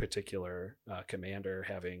this particular commander,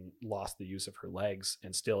 having lost the use of her legs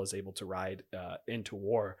and still is able to ride into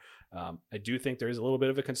war. I do think there is a little bit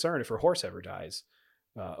of a concern if her horse ever dies.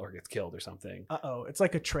 Or gets killed or something. It's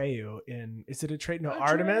like Atreyu is it Atreyu? No,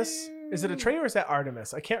 Artemis. Is it Atreyu or is that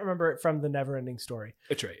Artemis? I can't remember it from the Neverending Story.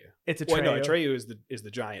 Atreyu. It's Atreyu. Well, no, Atreyu is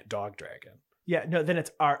the giant dog dragon. Yeah, no, then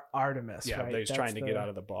it's Artemis. Yeah, right? He's trying to get out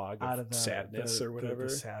of the bog of sadness or whatever. The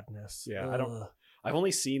sadness. Yeah, Ugh. I've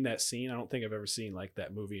only seen that scene. I don't think I've ever seen like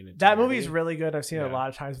that movie in entirety. That movie's really good. I've seen it a lot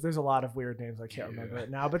of times. There's a lot of weird names. I can't remember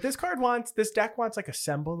it now. But this deck wants like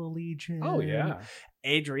Assemble the Legion. Oh, yeah.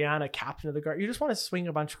 Adriana, Captain of the Guard. You just want to swing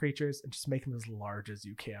a bunch of creatures and just make them as large as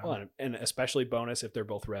you can. Well, and especially bonus if they're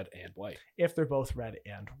both red and white.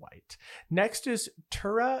 Next is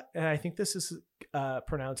Tura, and I think this is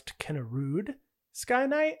pronounced Kenarud Sky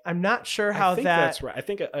Knight. I'm not sure how that's right. I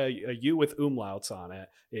think a U with umlauts on it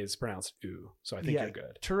is pronounced U. So I think you're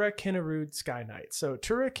good. Tura Kinnarood Sky Knight. So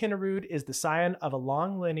Tura Kinnarood is the scion of a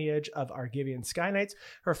long lineage of Argivian Sky Knights.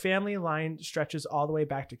 Her family line stretches all the way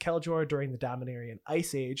back to Keljor during the Dominarian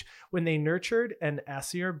Ice Age, when they nurtured an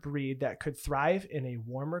Aesir breed that could thrive in a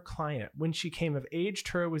warmer climate. When she came of age,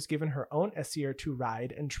 Tura was given her own Aesir to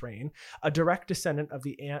ride and train. A direct descendant of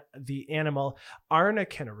the animal Arna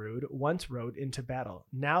Kinnarood once rode into battle.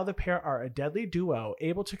 Now the pair are a deadly duo,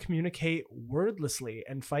 able to communicate wordlessly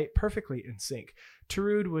and fight perfectly in sync.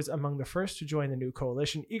 Turud was among the first to join the new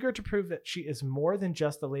coalition, eager to prove that she is more than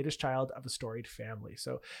just the latest child of a storied family.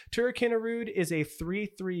 So Turakinarud is a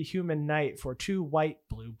 3/3 human knight for 2 white,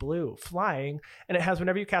 blue, flying, and it has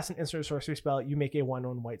whenever you cast an instant or sorcery spell, you make a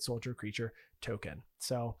 1/1 white soldier creature token.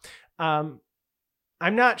 So I'm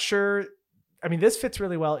not sure. I mean, this fits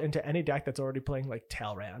really well into any deck that's already playing like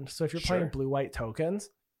Talrand. So if you're playing blue-white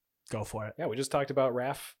tokens, go for it. Yeah, we just talked about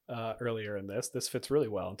Wrath earlier in this. This fits really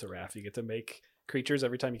well into Wrath. You get to make creatures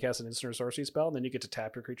every time you cast an instant or sorcery spell, and then you get to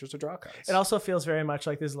tap your creatures to draw cards. It also feels very much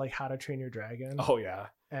like this is like How to Train Your Dragon. Oh, yeah.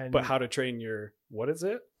 But How to Train Your, what is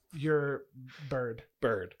it? Your bird.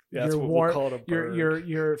 Yeah, that's what we'll call it, a bird.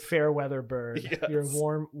 Your fair weather bird. Yes. Your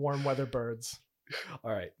warm weather birds.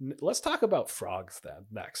 All right, let's talk about frogs then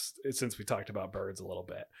next, since we talked about birds a little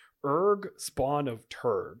bit. Urg, spawn of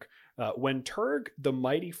Turg. When Turg, the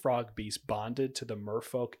mighty frog beast, bonded to the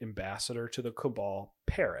merfolk ambassador to the Cabal,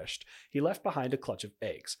 perished, he left behind a clutch of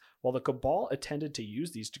eggs. While the Cabal attended to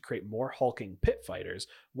use these to create more hulking pit fighters,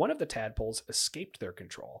 one of the tadpoles escaped their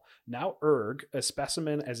control. Now Urg, a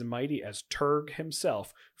specimen as mighty as Turg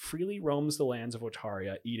himself, freely roams the lands of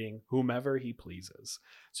Otaria, eating whomever he pleases.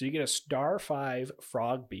 So you get a star 5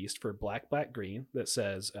 frog beast for black, green that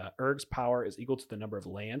says Urg's power is equal to the number of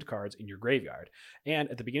land cards in your graveyard. And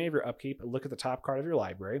at the beginning of your upkeep, look at the top card of your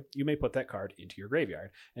library. You may put that card into your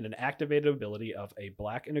graveyard. And an activated ability of a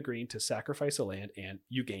black and a green to sacrifice a land, and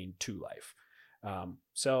you gain 2 life.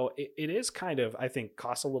 So it is kind of, I think,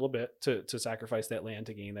 costs a little bit to sacrifice that land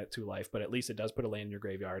to gain that 2 life, but at least it does put a land in your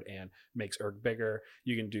graveyard and makes Urg bigger.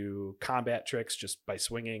 You can do combat tricks just by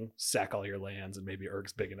swinging, sack all your lands, and maybe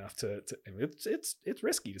Urg's big enough to it's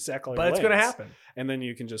risky to sack all your lands. But it's going to happen. And then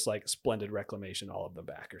you can just like Splendid Reclamation all of them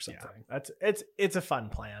back or something. Yeah, it's a fun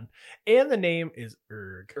plan. And the name is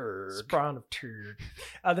Urg. Spawn of Turg.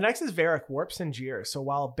 The next is Varric, Warp Sinjir. So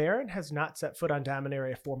while Baron has not set foot on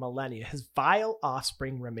Dominaria for millennia, his vile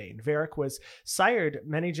offspring remain. Varric was sired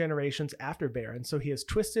many generations after Baron, so he is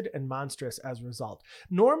twisted and monstrous as a result.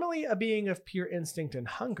 Normally a being of pure instinct and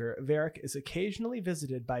hunger, Varric is occasionally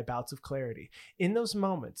visited by bouts of clarity. In those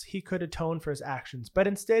moments, he could atone for his actions, but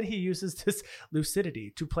instead he uses this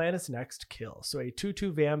lucidity to plan his next kill. So a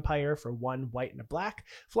 2/2 vampire for 1 white and a black,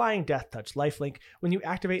 flying Death Touch lifelink. When you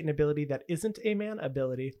activate an ability that isn't a mana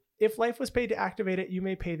ability, if life was paid to activate it, you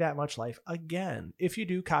may pay that much life again. If you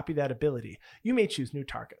do, copy that ability. You may choose new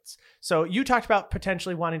targets. So you talked about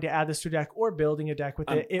potentially wanting to add this to a deck or building a deck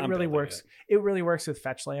with it. It really works. It really works with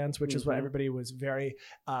fetch lands, which is what everybody was very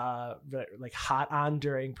like hot on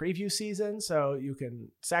during preview season. So you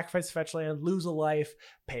can sacrifice a fetch land, lose a life,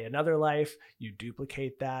 pay another life. You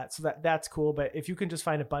duplicate that. So that's cool. But if you can just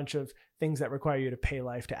find a bunch of things that require you to pay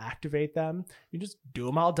life to activate them, you just do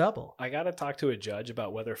them all double. I got to talk to a judge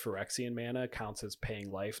about whether Phyrexian mana counts as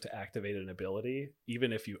paying life to activate an ability,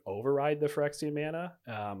 even if you override the Phyrexian mana,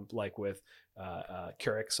 like with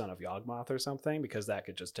Keurig, Son of Yawgmoth or something, because that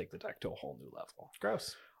could just take the deck to a whole new level.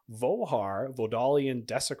 Gross. Vohar, Vodalian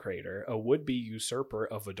Desecrator, a would-be usurper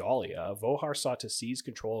of Vodalia, Vohar sought to seize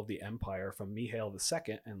control of the Empire from Mihail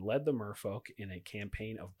II and led the merfolk in a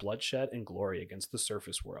campaign of bloodshed and glory against the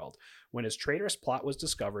surface world. When his traitorous plot was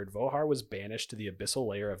discovered, Vohar was banished to the abyssal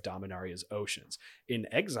layer of Dominaria's oceans.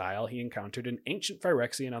 In exile, he encountered an ancient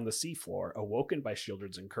Phyrexian on the seafloor, awoken by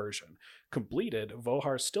Sheoldred's incursion. Completed,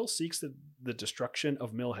 Vohar still seeks the destruction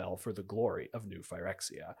of Milhel for the glory of New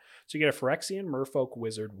Phyrexia. So you get a Phyrexian merfolk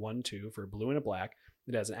wizard 1/2 for blue and a black.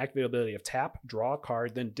 It has an activate ability of tap, draw a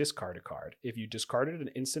card, then discard a card. If you discarded an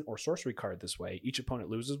instant or sorcery card this way, each opponent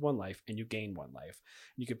loses 1 life and you gain 1 life.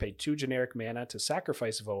 You can pay 2 generic mana to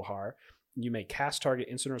sacrifice Vohar. You may cast target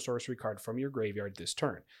instant or sorcery card from your graveyard this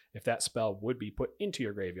turn. If that spell would be put into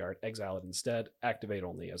your graveyard, exile it instead, activate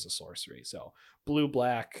only as a sorcery. So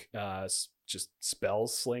blue-black, just spell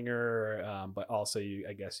slinger, but also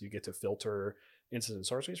I guess you get to filter instant and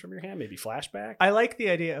sorceries from your hand, maybe flashback. I like the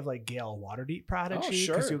idea of like Gale Waterdeep Prodigy,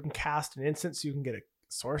 because sure. you can cast an instant, so you can get a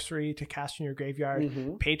sorcery to cast in your graveyard,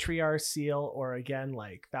 Patriarch Seal, or again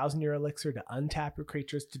like 1,000-year elixir to untap your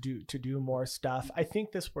creatures to do more stuff. I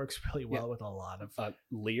think this works really well with a lot of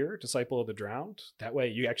Lear, Disciple of the Drowned. That way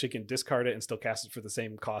you actually can discard it and still cast it for the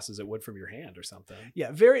same cost as it would from your hand or something.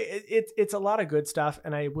 Yeah, it's a lot of good stuff.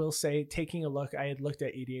 And I will say, taking a look, I had looked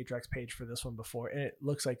at EDHREC's page for this one before, and it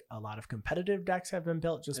looks like a lot of competitive decks have been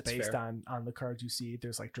built just based on the cards you see.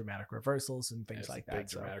 There's like dramatic reversals and things like that. Big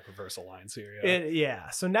dramatic reversal lines here. Yeah.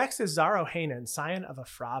 So next is Zaro Hanan, Scion of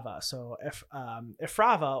Ifrava. So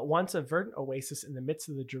Ifrava, once a verdant oasis in the midst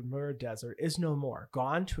of the Dremura Desert, is no more,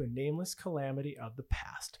 gone to a nameless calamity of the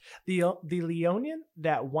past. The Leonian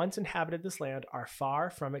that once inhabited this land are far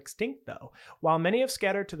from extinct, though. While many have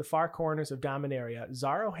scattered to the far corners of Dominaria,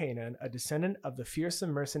 Zaro Hanan, a descendant of the fearsome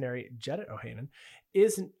mercenary Jedit O'Hanan,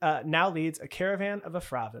 now leads a caravan of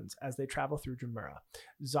Ifravans as they travel through Dremura.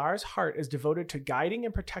 Zar's heart is devoted to guiding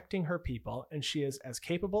and protecting her people, and she is as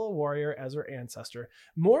capable a warrior as her ancestor,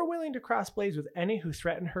 more willing to cross blades with any who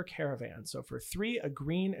threaten her caravan. So for 3, a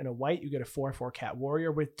green and a white, you get a 4/4 cat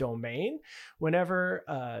warrior with domain. Whenever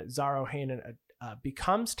Zaro Hanan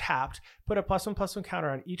becomes tapped, put a +1/+1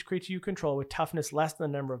 counter on each creature you control with toughness less than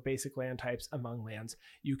the number of basic land types among lands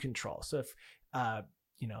you control. So if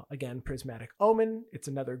again, Prismatic Omen, it's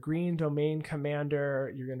another green domain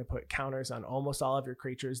commander. You're going to put counters on almost all of your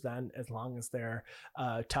creatures then, as long as their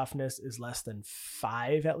toughness is less than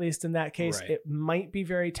 5, at least in that case. Right. It might be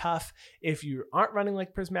very tough if you aren't running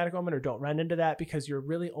like Prismatic Omen or don't run into that, because you're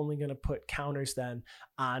really only going to put counters then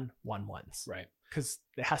on 1/1s. Right. Because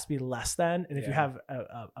it has to be less than. And if you have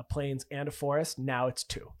a plains and a forest, now it's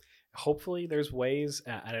 2. Hopefully there's ways,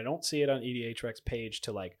 and I don't see it on EDHREC's page,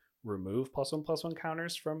 to like remove +1/+1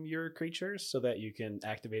 counters from your creatures so that you can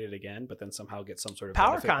activate it again, but then somehow get some sort of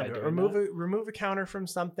power conduit. Remove a counter from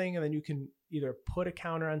something, and then you can either put a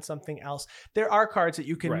counter on something else. There are cards that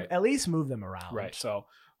you can at least move them around. Right. So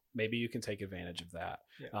maybe you can take advantage of that.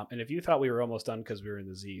 Yeah. And if you thought we were almost done because we were in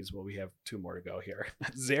the Z's, well, we have 2 more to go here.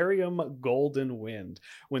 Zerium Golden Wind.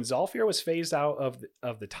 When Zhalfir was phased out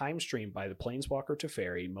of the time stream by the Planeswalker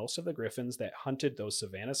Teferi, most of the griffins that hunted those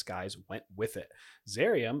Savannah skies went with it.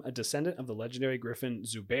 Zerium, a descendant of the legendary griffin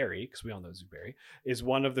Zuberi, because we all know Zuberi, is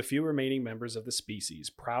one of the few remaining members of the species.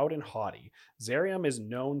 Proud and haughty, Zerium is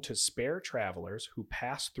known to spare travelers who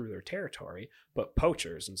pass through their territory, but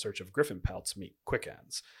poachers in search of griffin pelts meet quick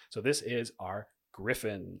ends. So this is our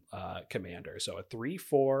Griffin commander. So a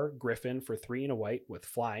 3/4 Griffin for 3 and a white with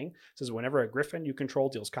flying. It says whenever a Griffin you control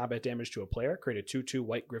deals combat damage to a player, create a 2/2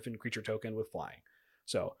 white Griffin creature token with flying.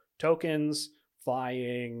 So tokens,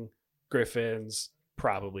 flying, Griffins,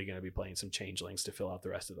 probably going to be playing some changelings to fill out the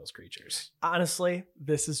rest of those creatures. Honestly,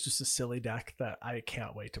 this is just a silly deck that I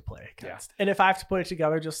can't wait to play against. Yeah. And if I have to put it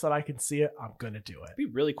together just so that I can see it, I'm going to do it. It'd be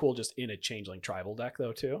really cool just in a changeling tribal deck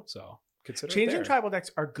though too. So consider Changeling it there. tribal decks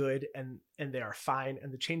are good and they are fine.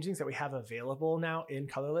 And the changelings that we have available now in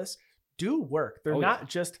colorless do work. They're not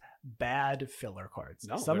just bad filler cards.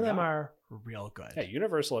 No, some of they're them not. are real good. Hey,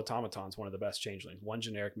 Universal Automaton's one of the best changelings. 1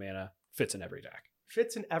 generic mana, fits in every deck.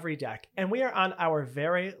 Fits in every deck. And we are on our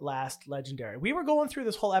very last legendary. We were going through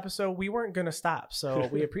this whole episode. We weren't going to stop. So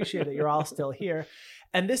we appreciate that you're all still here.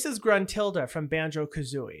 And this is Gruntilda from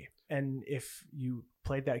Banjo-Kazooie. And if you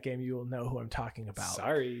played that game, you will know who I'm talking about.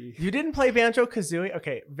 Sorry. You didn't play Banjo-Kazooie?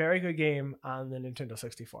 Okay, very good game on the Nintendo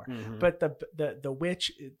 64. Mhm. But the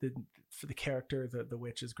witch, for the character, the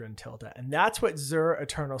witch is Gruntilda. And that's what Zur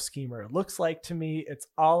Eternal Schemer looks like to me. It's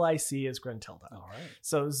all I see is Gruntilda. All right.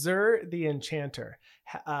 So Zur the Enchanter,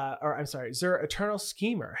 Zur Eternal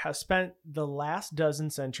Schemer has spent the last dozen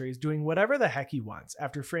centuries doing whatever the heck he wants.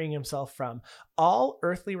 After freeing himself from all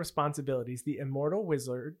earthly responsibilities, the immortal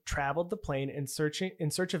wizard traveled the plane in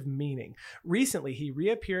search of meaning. Recently, he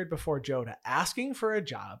reappeared before Jodah, asking for a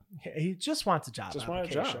job. He just wants a job. Just want a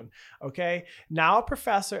job. Okay. Now a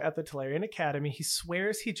professor at the Tolarian Academy, he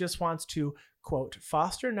swears he just wants to, quote,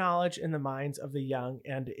 foster knowledge in the minds of the young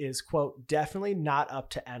and is, quote, definitely not up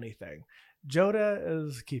to anything. Jodah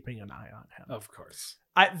is keeping an eye on him. Of course.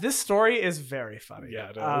 This story is very funny. Yeah,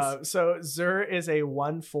 it is. So Zur is a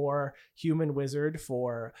 1/4 human wizard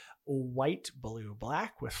for white, blue,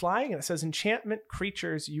 black with flying. And it says enchantment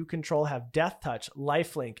creatures you control have death touch,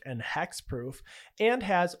 lifelink, and hexproof, and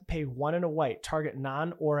has pay 1 and a white. Target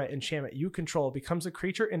non-aura enchantment you control becomes a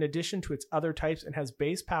creature in addition to its other types and has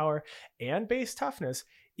base power and base toughness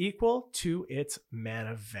equal to its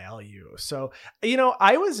mana value. So,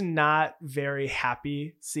 I was not very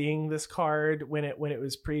happy seeing this card when it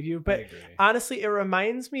was previewed, but honestly, it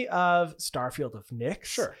reminds me of Starfield of Nyx.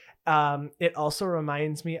 Sure. It also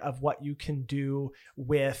reminds me of what you can do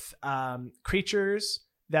with creatures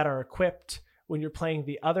that are equipped when you're playing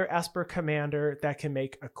the other Esper commander that can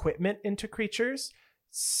make equipment into creatures.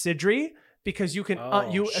 Sidri, because you can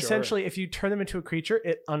sure. essentially, if you turn them into a creature,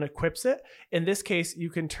 it unequips it. In this case, you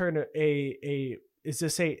can turn it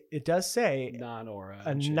does say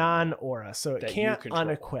non-aura, so it can't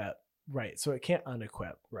unequip. Right. So it can't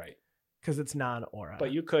unequip. Right. Because it's non-aura.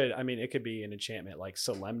 But you could, it could be an enchantment like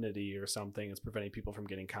Solemnity or something. It's preventing people from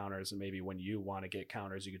getting counters. And maybe when you want to get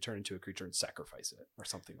counters, you could turn into a creature and sacrifice it or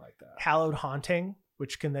something like that. Hallowed Haunting,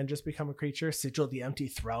 which can then just become a creature. Sigil the Empty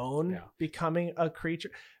Throne, becoming a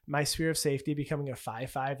creature. My Sphere of Safety becoming a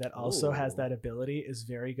 5/5 that also has that ability is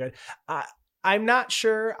very good. I'm not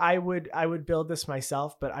sure I would build this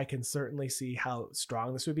myself, but I can certainly see how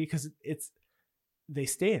strong this would be because they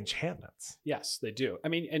stay enchantments. Yes, they do.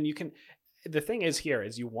 And you can, the thing is here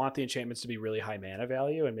is you want the enchantments to be really high mana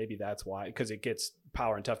value, and maybe that's why, because it gets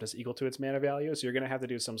power and toughness equal to its mana value. So you're going to have to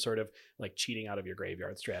do some sort of like cheating out of your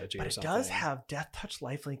graveyard strategy or something. But it does have Death Touch,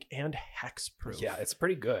 Lifelink, and Hexproof. Yeah, it's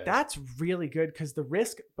pretty good. That's really good because the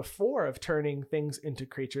risk before of turning things into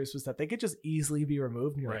creatures was that they could just easily be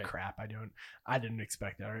removed. And you're like, crap, I didn't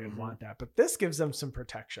expect that. I didn't want that. But this gives them some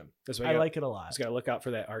protection. I like it a lot. Just got to look out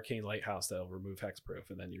for that Arcane Lighthouse that'll remove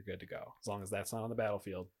Hexproof, and then you're good to go. As long as that's not on the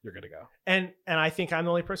battlefield, you're good to go. And I think I'm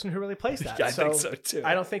the only person who really plays that. Yeah, I think so too.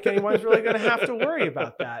 I don't think anyone's really going to have to worry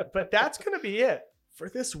about that. But that's going to be it for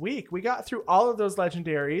this week. We got through all of those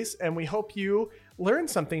legendaries, and we hope you learned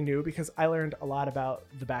something new because I learned a lot about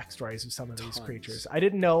the backstories of some of these creatures. I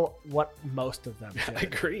didn't know what most of them did.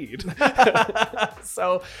 Agreed.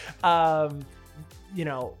 So,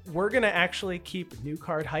 we're going to actually keep new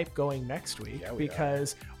card hype going next week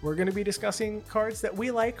because we're going to be discussing cards that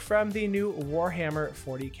we like from the new Warhammer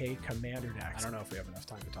 40k Commander decks. I don't know if we have enough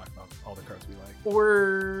time to talk about all the cards we like.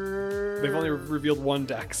 They've only revealed one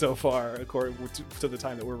deck so far, according to the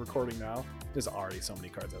time that we're recording now. There's already so many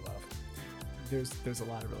cards I love. there's a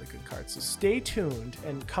lot of really good cards. So stay tuned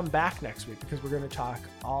and come back next week because we're going to talk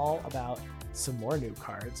all about some more new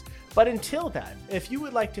cards. But until then, if you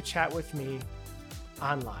would like to chat with me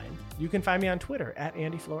online, you can find me on Twitter at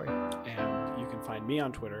Andy Flory. And you can find me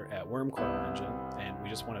on Twitter at Wormcoil Engine. And we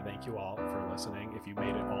just want to thank you all for listening. If you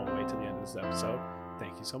made it all the way to the end of this episode,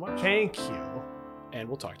 thank you so much. Thank you. And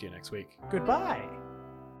we'll talk to you next week. Goodbye.